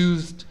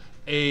used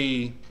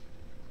a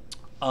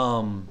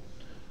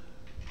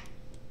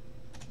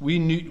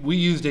we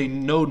used a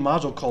Node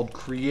module called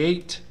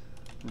Create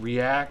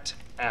React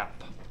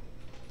App,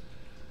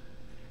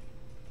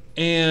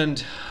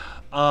 and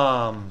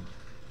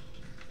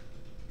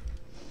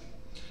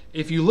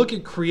if you look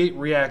at Create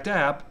React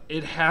App,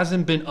 it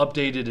hasn't been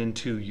updated in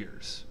 2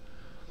 years.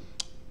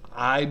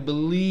 I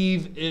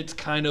believe it's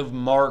kind of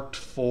marked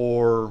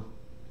for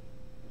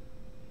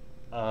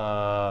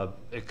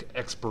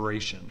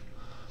expiration.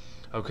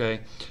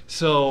 Okay,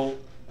 so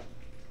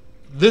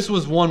this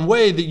was one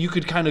way that you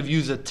could kind of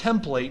use a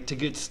template to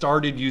get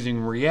started using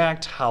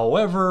React.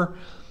 However,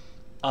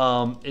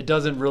 it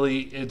doesn't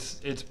really,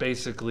 it's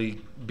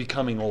basically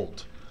becoming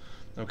old.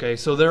 Okay,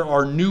 so there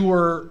are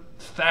newer,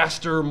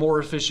 faster, more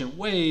efficient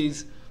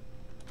ways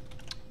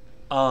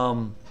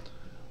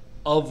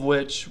of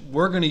which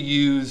we're going to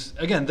use.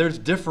 Again, there's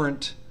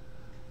different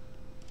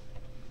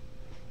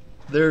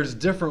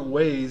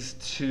ways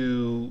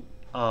to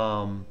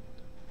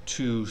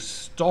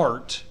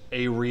start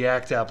a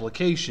React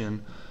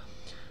application.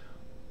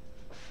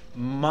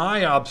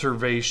 My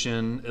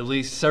observation, at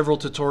least several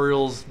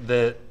tutorials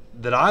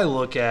that I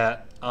look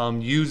at,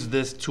 use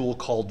this tool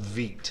called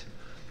Vite.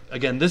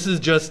 Again, this is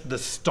just the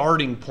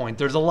starting point.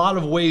 There's a lot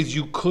of ways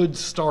you could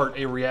start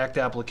a React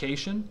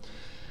application,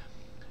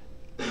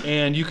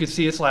 and you can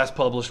see its last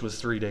published was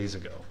 3 days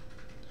ago.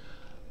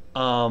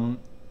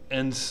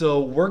 And so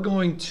we're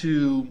going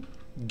to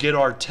get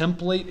our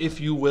template,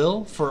 if you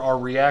will, for our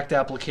React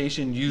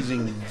application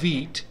using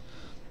Vite.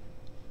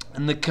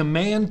 And the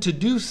command to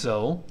do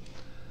so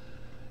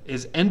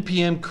is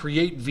npm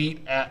create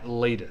Vite at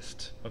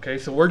latest. Okay,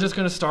 so we're just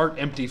going to start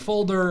empty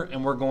folder,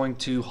 and we're going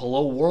to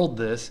hello world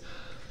this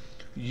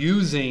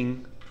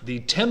using the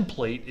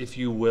template, if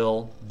you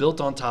will, built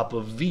on top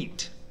of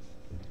Vite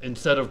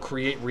instead of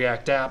create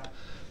React app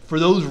for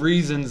those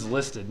reasons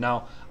listed.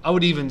 Now, I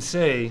would even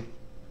say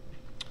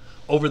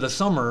over the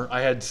summer,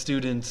 I had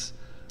students,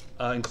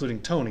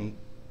 including Tony,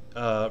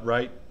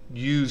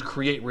 use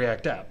create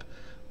React app.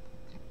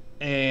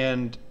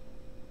 And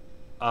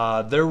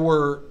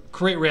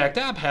Create React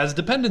App has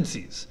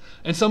dependencies.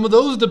 And some of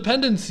those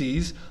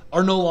dependencies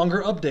are no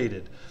longer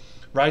updated,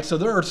 right? So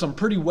there are some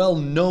pretty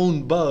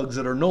well-known bugs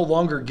that are no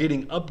longer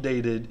getting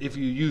updated if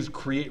you use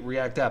Create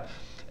React App.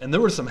 And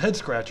there were some head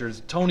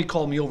scratchers. Tony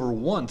called me over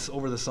once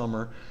over the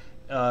summer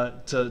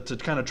to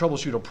kind of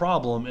troubleshoot a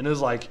problem, and it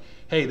was like,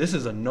 hey, this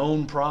is a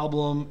known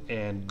problem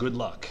and good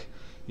luck,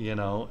 you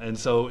know. And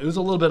so it was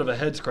a little bit of a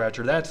head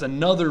scratcher. That's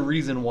another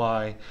reason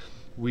why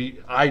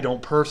I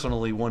don't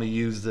personally want to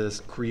use this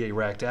Create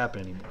React App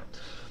anymore.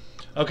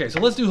 Okay, so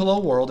let's do Hello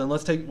World, and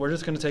we're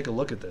just going to take a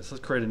look at this.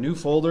 Let's create a new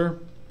folder,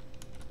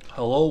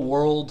 Hello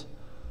World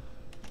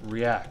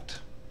React.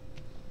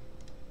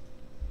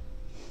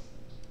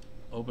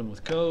 Open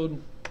with code.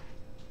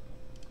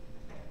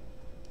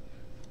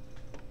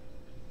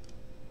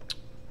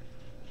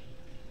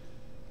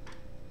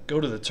 Go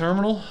to the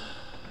terminal.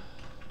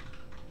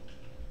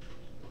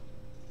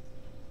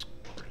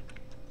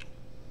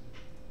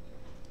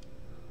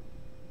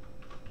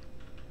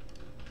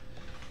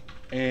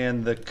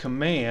 And the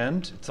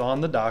command, it's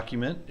on the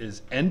document,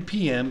 is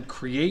npm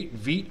create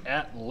vite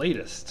at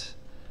latest.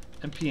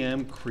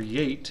 npm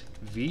create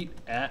vite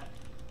at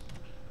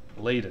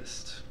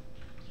latest.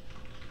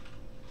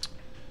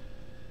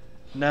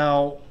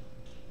 Now,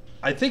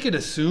 I think it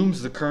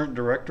assumes the current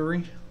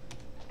directory.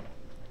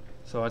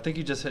 So I think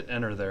you just hit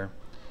enter there.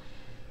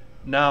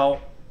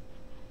 Now,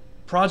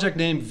 project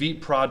name vite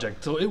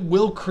project. So it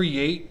will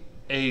create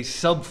a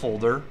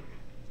subfolder.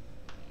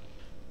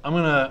 I'm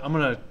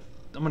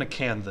gonna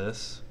can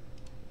this.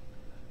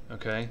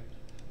 Okay.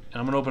 And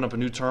I'm gonna open up a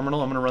new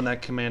terminal. I'm gonna run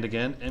that command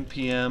again.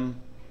 npm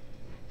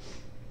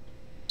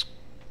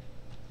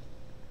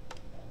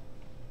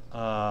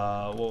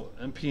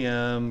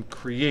npm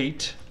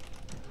create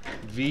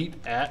vite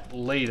at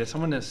latest.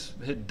 I'm gonna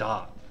hit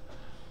dot.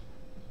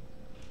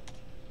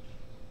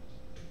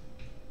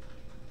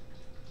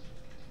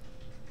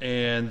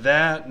 And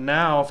that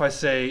now, if I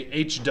say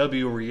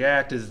HW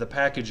React is the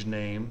package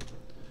name,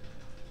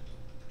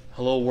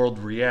 Hello World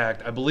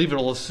React, I believe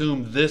it'll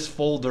assume this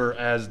folder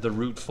as the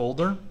root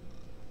folder.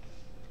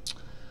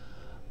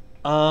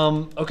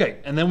 Okay,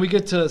 and then we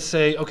get to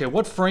say, okay,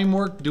 what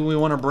framework do we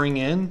want to bring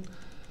in?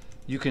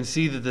 You can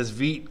see that this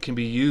Vite can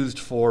be used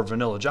for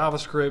vanilla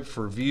JavaScript,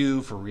 for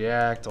Vue, for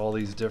React, all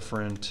these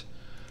different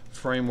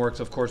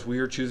frameworks. Of course, we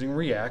are choosing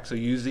React, so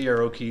use the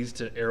arrow keys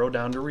to arrow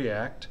down to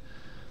React.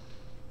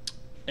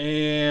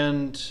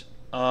 And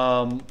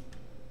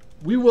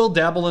we will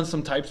dabble in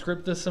some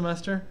TypeScript this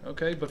semester,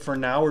 okay? But for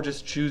now, we're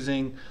just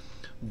choosing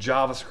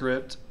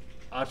JavaScript.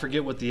 I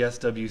forget what the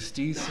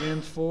SWC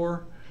stands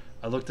for.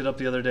 I looked it up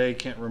the other day,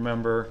 can't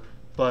remember,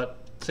 but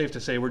safe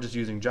to say we're just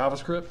using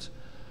JavaScript.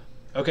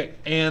 Okay,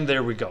 and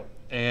there we go.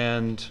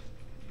 And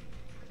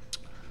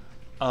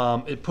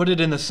it put it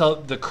in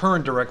the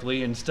current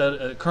directory instead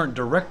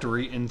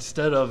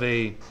of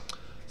a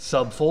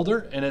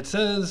subfolder, and it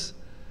says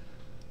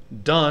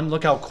done.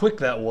 Look how quick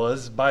that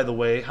was, by the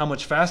way. How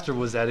much faster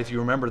was that, if you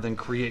remember, than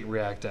Create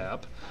React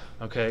App?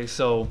 Okay,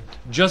 so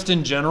just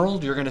in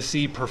general, you're going to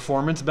see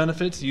performance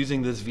benefits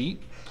using this Vite.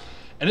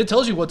 And it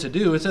tells you what to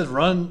do. It says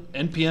run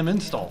npm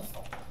install.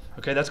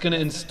 Okay, that's going to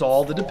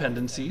install the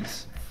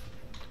dependencies.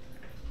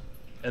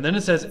 And then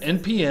it says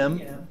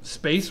npm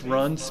space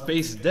run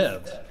space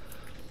dev.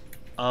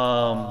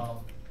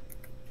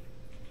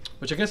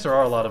 Which I guess there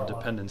are a lot of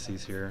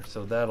dependencies here,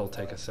 so that'll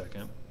take a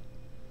second.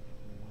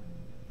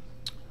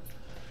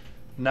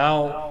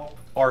 Now,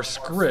 our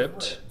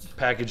script,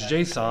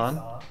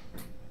 package.json,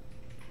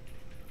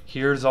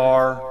 here's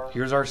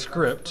our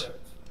script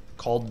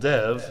called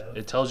dev.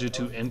 It tells you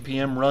to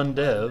npm run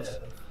dev.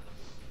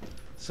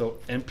 So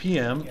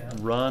npm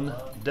run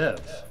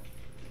dev.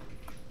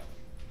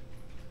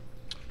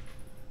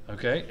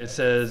 Okay, it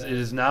says it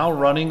is now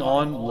running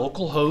on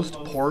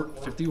localhost port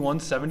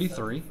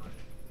 5173.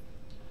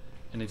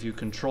 And if you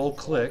control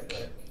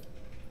click,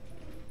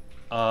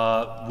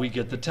 we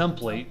get the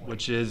template,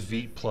 which is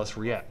Vite plus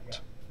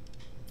React.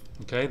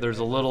 Okay, there's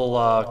a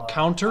little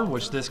counter,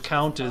 which this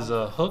count is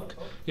a hook.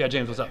 Yeah,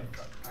 James, what's up?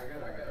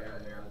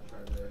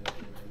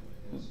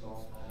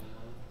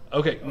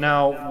 Okay,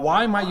 now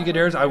why might you get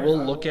errors? I will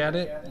look at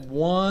it.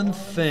 One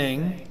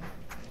thing,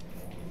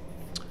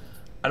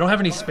 I don't have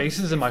any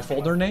spaces in my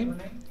folder name.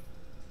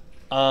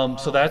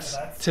 So that's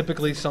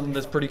typically something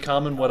that's pretty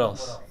common. What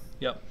else?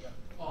 Yep.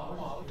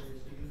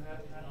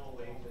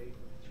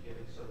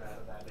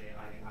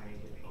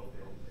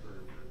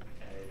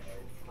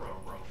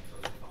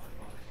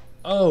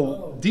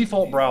 Oh,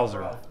 default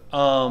browser.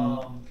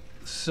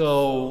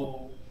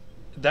 So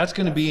that's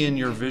going to be in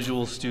your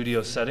Visual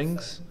Studio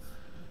settings.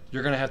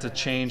 You're going to have to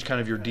change kind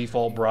of your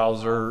default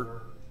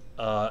browser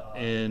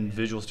in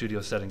Visual Studio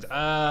settings.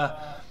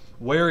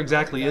 Where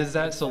exactly is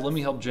that? So let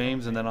me help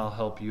James, and then I'll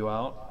help you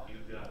out.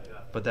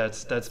 But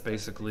that's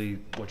basically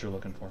what you're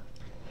looking for.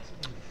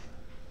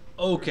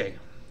 Okay,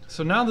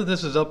 so now that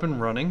this is up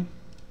and running,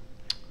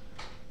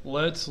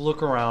 let's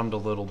look around a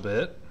little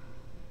bit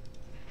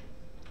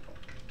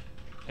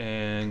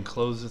and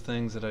close the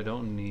things that I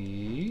don't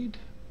need.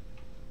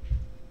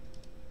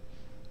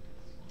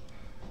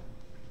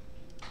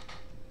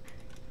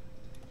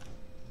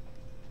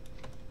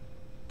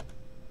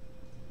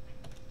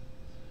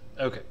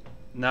 Okay,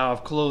 now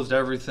I've closed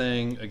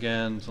everything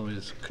again, so let me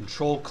just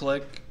control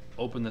click,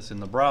 open this in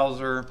the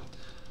browser.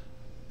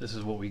 This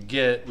is what we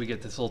get. We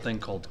get this little thing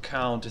called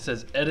count. It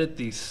says edit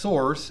the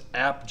source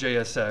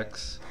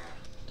app.jsx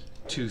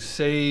to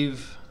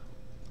save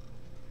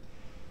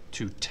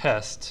to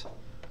test.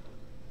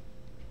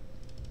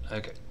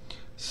 Okay,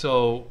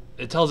 so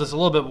it tells us a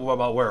little bit more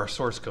about where our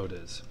source code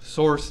is.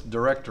 Source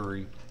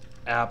directory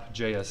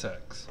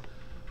app.jsx.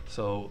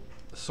 So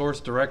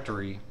source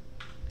directory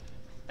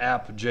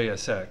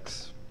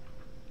app.jsx.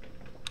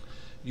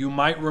 You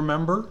might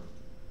remember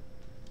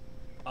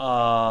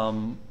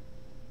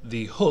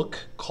the hook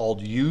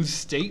called use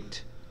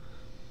state.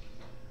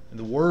 And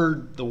the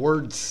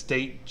word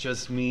state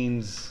just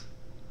means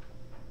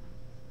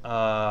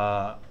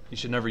you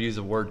should never use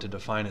a word to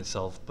define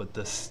itself, but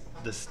the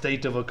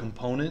state of a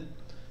component,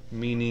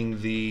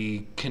 meaning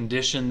the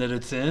condition that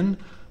it's in,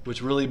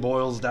 which really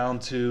boils down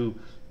to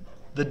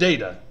the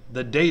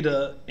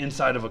data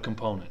inside of a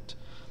component.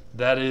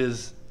 That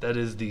is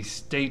the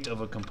state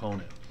of a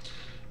component.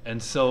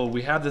 And so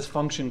we have this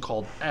function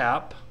called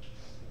app,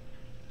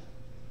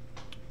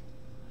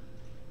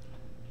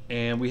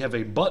 and we have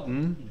a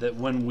button that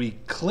when we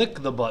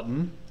click the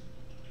button,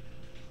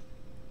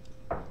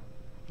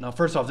 now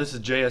first off, this is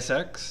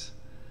JSX,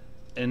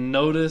 and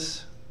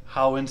notice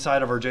how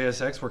inside of our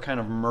JSX we're kind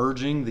of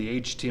merging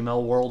the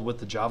HTML world with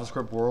the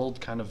JavaScript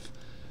world, kind of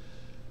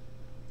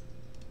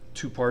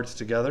two parts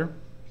together.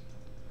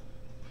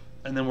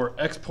 And then we're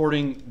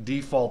exporting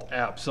default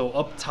app. So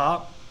up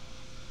top,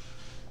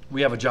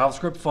 we have a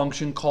JavaScript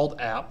function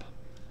called app.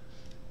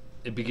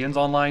 It begins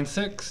on line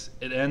 6,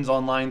 it ends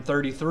on line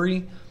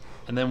 33,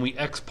 and then we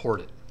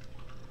export it.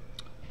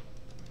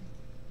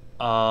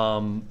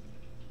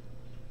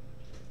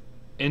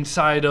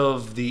 Inside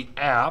of the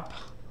app,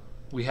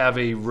 we have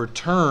a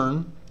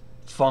return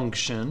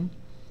function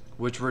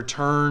which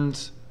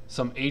returns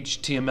some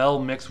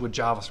HTML mixed with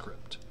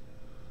JavaScript.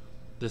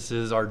 This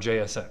is our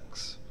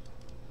JSX.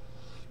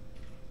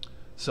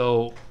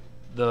 So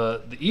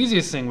the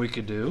easiest thing we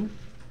could do,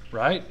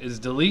 right, is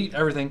delete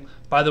everything.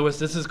 By the way,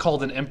 this is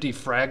called an empty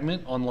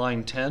fragment on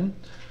line 10.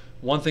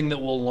 One thing that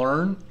we'll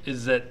learn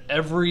is that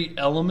every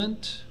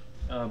element,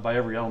 by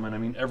every element I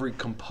mean every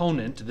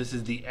component, this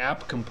is the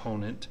app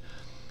component,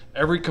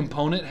 every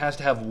component has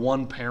to have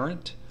one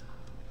parent.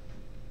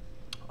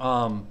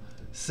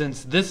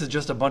 Since this is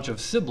just a bunch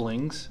of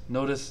siblings,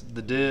 notice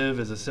the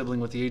div is a sibling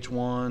with the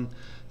H1,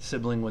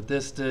 sibling with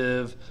this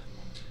div.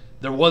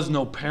 There was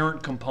no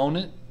parent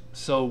component,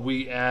 so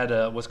we add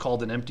what's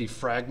called an empty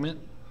fragment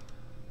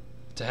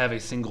to have a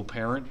single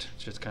parent.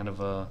 It's just kind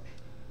of a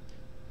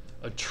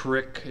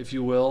trick, if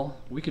you will.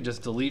 We could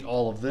just delete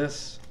all of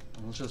this.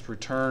 Let's just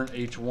return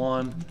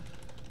H1,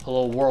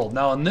 hello world.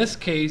 Now in this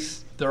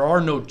case, there are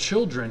no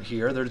children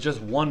here. There's just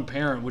one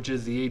parent, which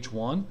is the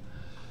H1.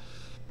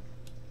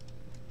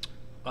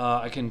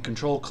 I can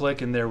control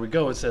click, and there we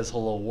go. It says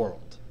hello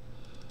world.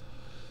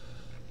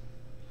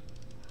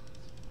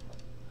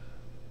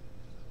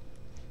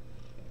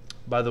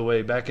 By the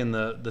way, back in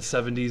the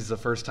 70s, the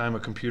first time a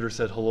computer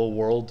said hello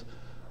world,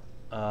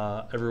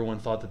 everyone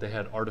thought that they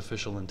had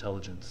artificial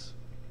intelligence.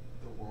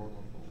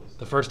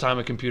 The first time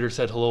a computer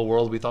said hello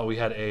world, we thought we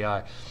had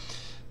AI.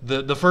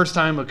 The first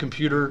time a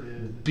computer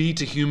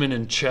beat a human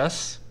in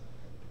chess,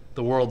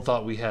 the world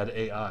thought we had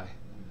AI.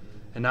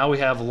 And now we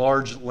have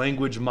large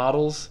language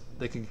models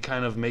that can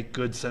kind of make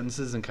good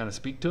sentences and kind of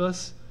speak to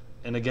us.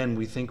 And again,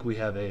 we think we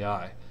have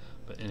AI.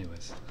 But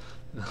anyways.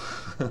 Wait,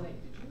 were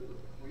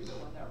you the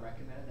one that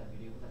recommended that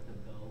video, like the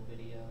Go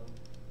video?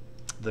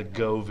 The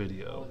Go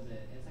video. What was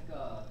it? It's like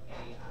a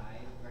AI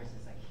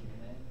versus like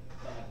human.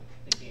 So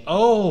like the game.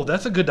 Oh,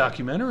 that's a good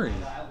documentary.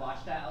 So I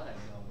watched that. I was like,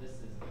 no, this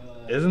is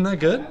good. Isn't that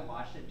good? I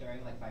watched it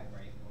during like my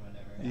break or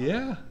whatever.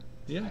 Yeah,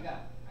 yeah. I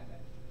got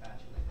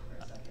infatuated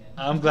for a second.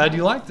 I'm glad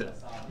you liked it.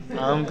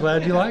 I'm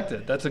glad you liked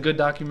it. That's a good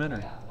documentary.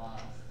 I got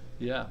lost.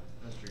 Yeah.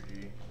 Mr.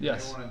 G,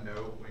 Yes. you want to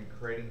note when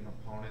creating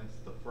components,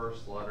 the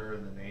first letter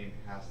in the name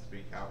has to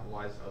be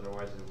capitalized,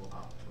 otherwise it will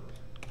not work.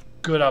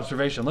 Good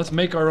observation. Let's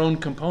make our own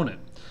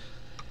component.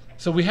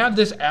 So we have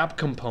this app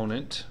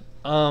component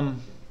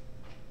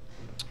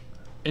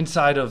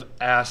inside of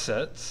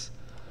assets.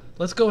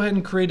 Let's go ahead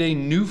and create a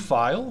new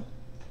file.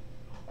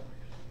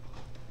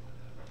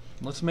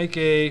 Let's make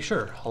a,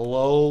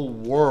 hello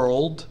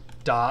world.jsx.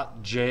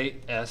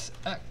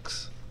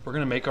 We're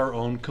going to make our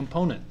own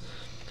component.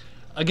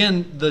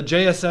 Again, the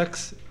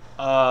JSX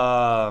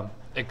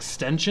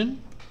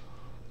extension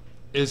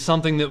is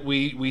something that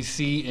we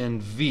see in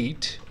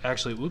Vite.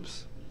 Actually,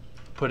 whoops,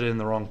 put it in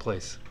the wrong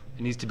place.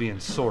 It needs to be in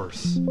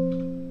source,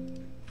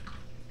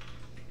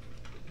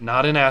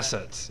 not in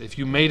assets. If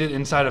you made it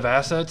inside of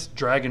assets,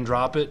 drag and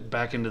drop it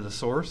back into the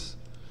source.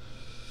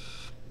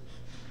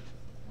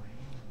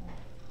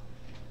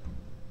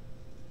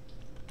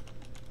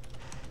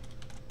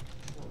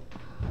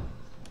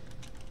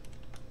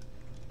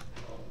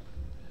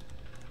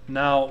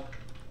 Now,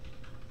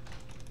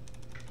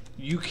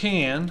 you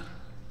can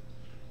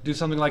do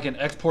something like an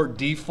export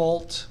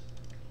default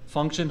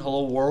function,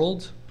 hello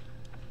world,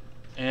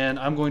 and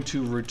I'm going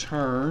to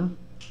return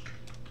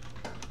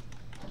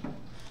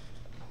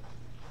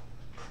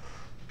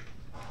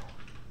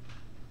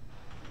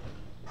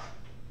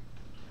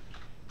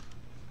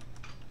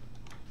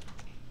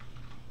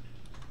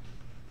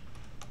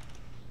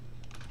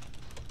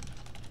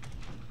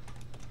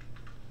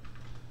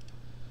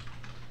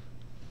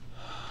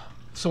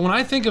So when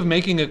I think of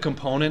making a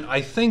component, I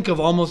think of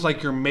almost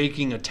like you're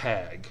making a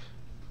tag.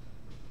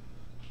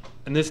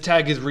 And this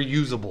tag is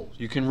reusable.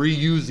 You can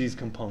reuse these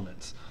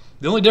components.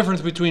 The only difference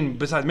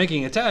besides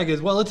making a tag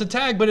is, well, it's a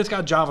tag, but it's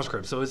got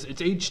JavaScript. So it's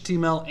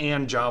HTML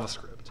and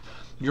JavaScript.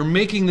 You're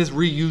making this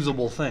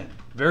reusable thing.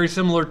 Very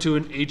similar to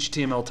an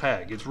HTML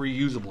tag. It's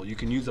reusable. You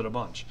can use it a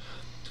bunch.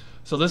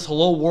 So this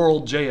hello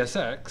world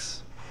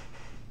JSX,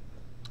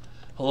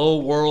 hello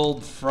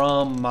world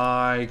from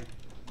my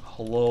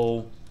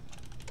hello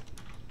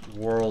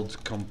world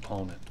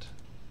component.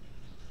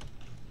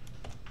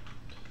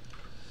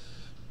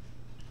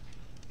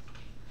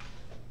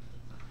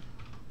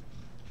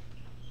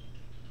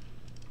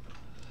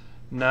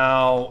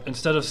 Now,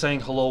 instead of saying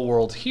hello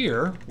world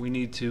here, we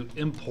need to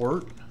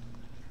import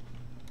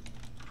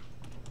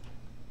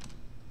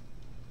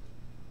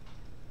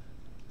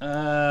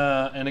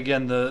and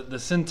again, the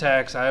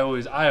syntax, I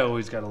always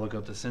got to look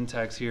up the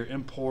syntax here.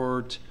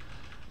 Import,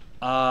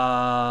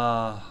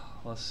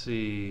 let's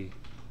see.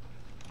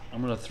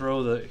 I'm going to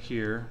throw the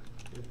here.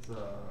 It's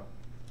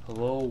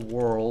hello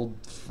world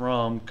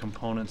from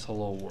components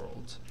hello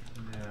world.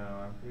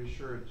 no, I'm pretty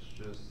sure it's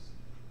just.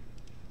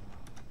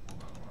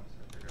 Hold on one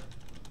second.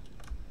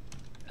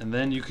 And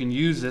then you can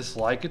use this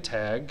like a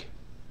tag.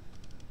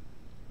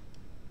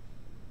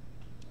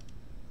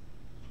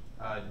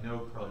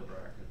 No curly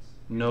brackets.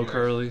 No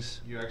curlies.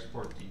 You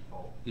export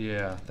default.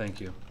 Yeah, thank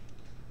you.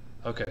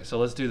 Okay, so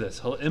let's do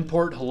this.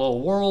 Import hello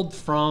world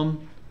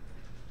from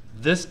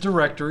this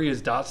directory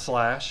is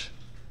 /.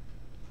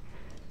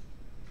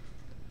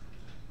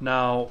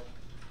 Now,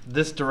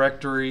 this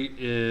directory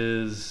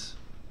is,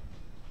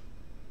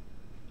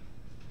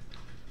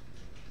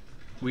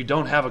 we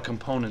don't have a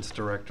components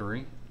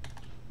directory.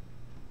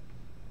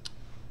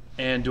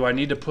 And do I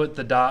need to put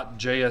the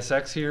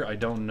 .jsx here? I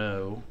don't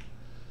know.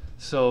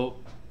 So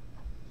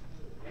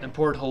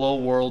import hello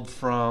world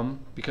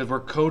from, because we're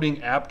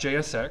coding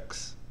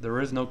app.jsx, there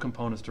is no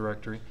components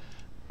directory.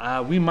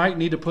 We might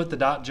need to put the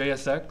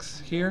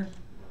 .jsx here.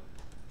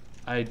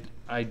 I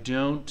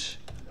don't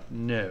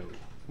know.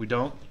 We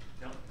don't?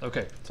 No.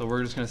 Okay, so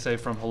we're just going to say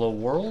from hello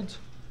world.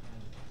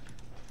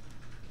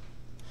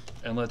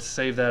 And let's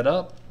save that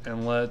up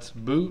and let's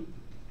boot.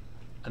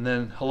 And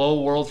then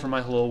hello world for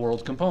my hello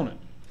world component.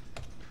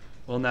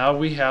 Well, now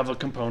we have a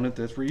component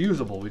that's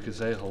reusable. We could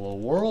say hello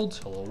world,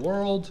 hello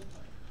world,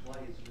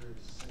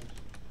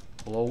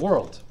 hello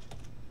world.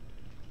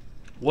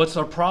 What's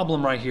our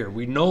problem right here?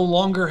 We no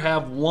longer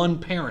have one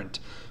parent.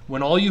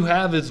 When all you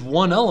have is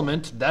one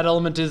element, that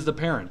element is the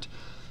parent.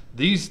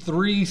 These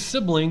three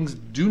siblings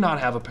do not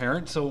have a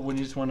parent, so when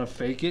you just want to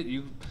fake it,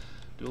 you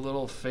do a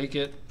little fake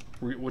it,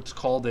 what's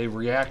called a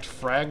React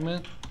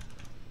fragment.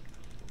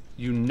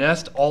 You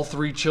nest all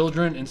three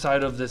children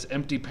inside of this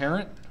empty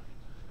parent.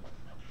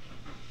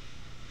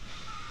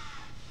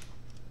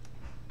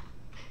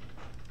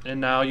 And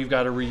now you've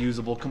got a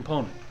reusable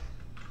component.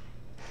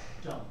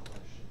 Dumb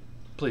question.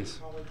 Please.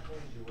 How is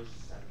yours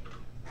centered?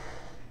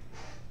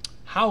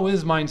 How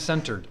is mine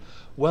centered?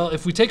 Well,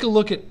 if we take a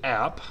look at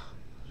app,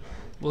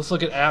 let's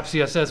look at app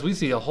CSS. We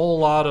see a whole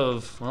lot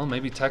of, well,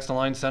 maybe text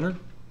align centered.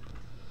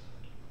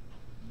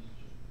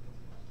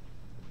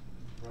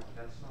 Right,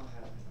 that's not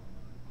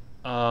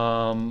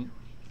happening.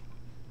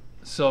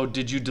 So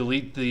did you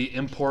delete the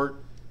import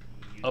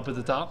up at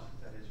the top?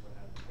 That is what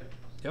happened.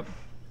 Yep.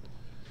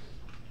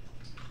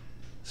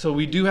 So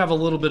we do have a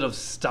little bit of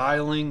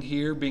styling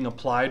here being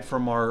applied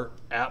from our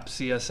app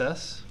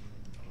CSS.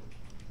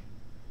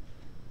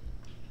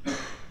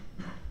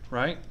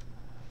 Right?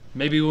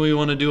 Maybe we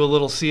want to do a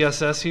little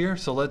CSS here.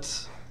 So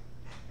let's,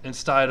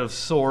 instead of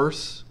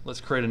source,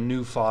 let's create a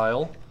new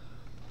file.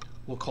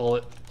 We'll call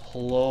it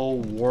hello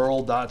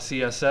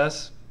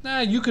world.css.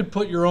 You could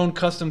put your own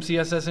custom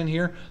CSS in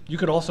here. You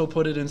could also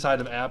put it inside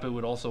of app. It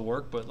would also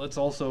work. But let's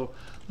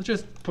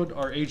just put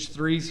our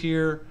H3s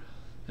here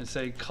and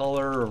say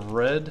color of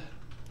red.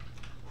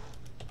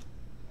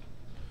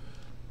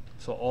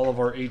 So all of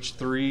our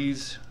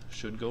H3s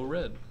should go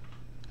red.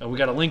 And we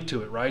got a link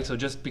to it, right? So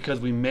just because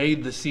we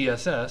made the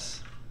CSS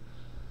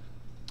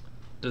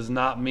does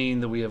not mean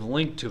that we have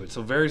linked to it.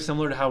 So very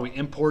similar to how we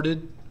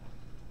imported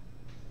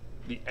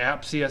the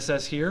app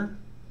CSS here.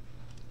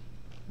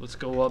 Let's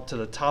go up to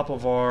the top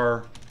of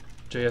our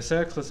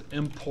JSX. Let's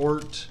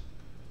import,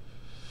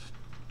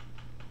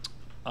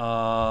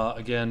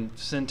 again,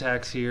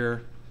 syntax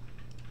here.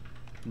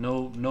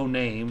 No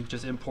name,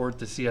 just import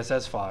the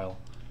CSS file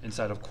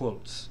inside of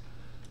quotes.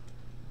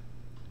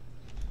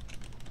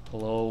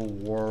 Hello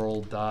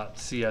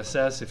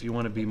world.css. If you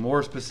want to be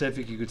more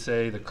specific, you could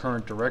say the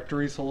current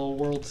directory is hello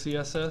world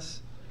CSS.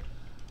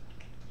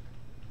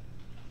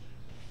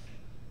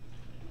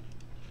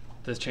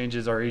 This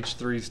changes our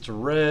H3s to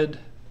red.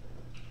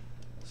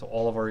 So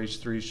all of our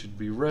H3 should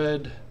be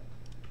red,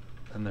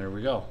 and there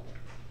we go.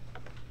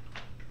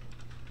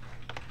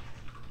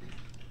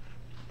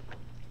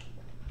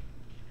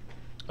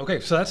 Okay,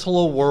 so that's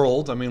hello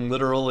world. I mean,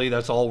 literally,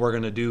 that's all we're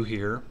going to do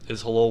here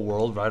is hello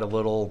world. Write a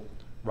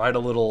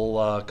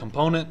little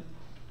component,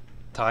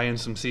 tie in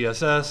some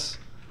CSS,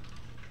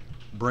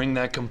 bring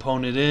that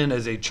component in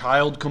as a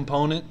child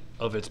component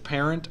of its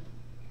parent.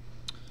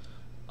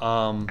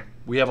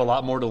 We have a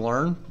lot more to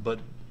learn, but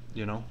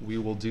we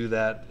will do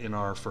that in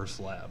our first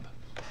lab.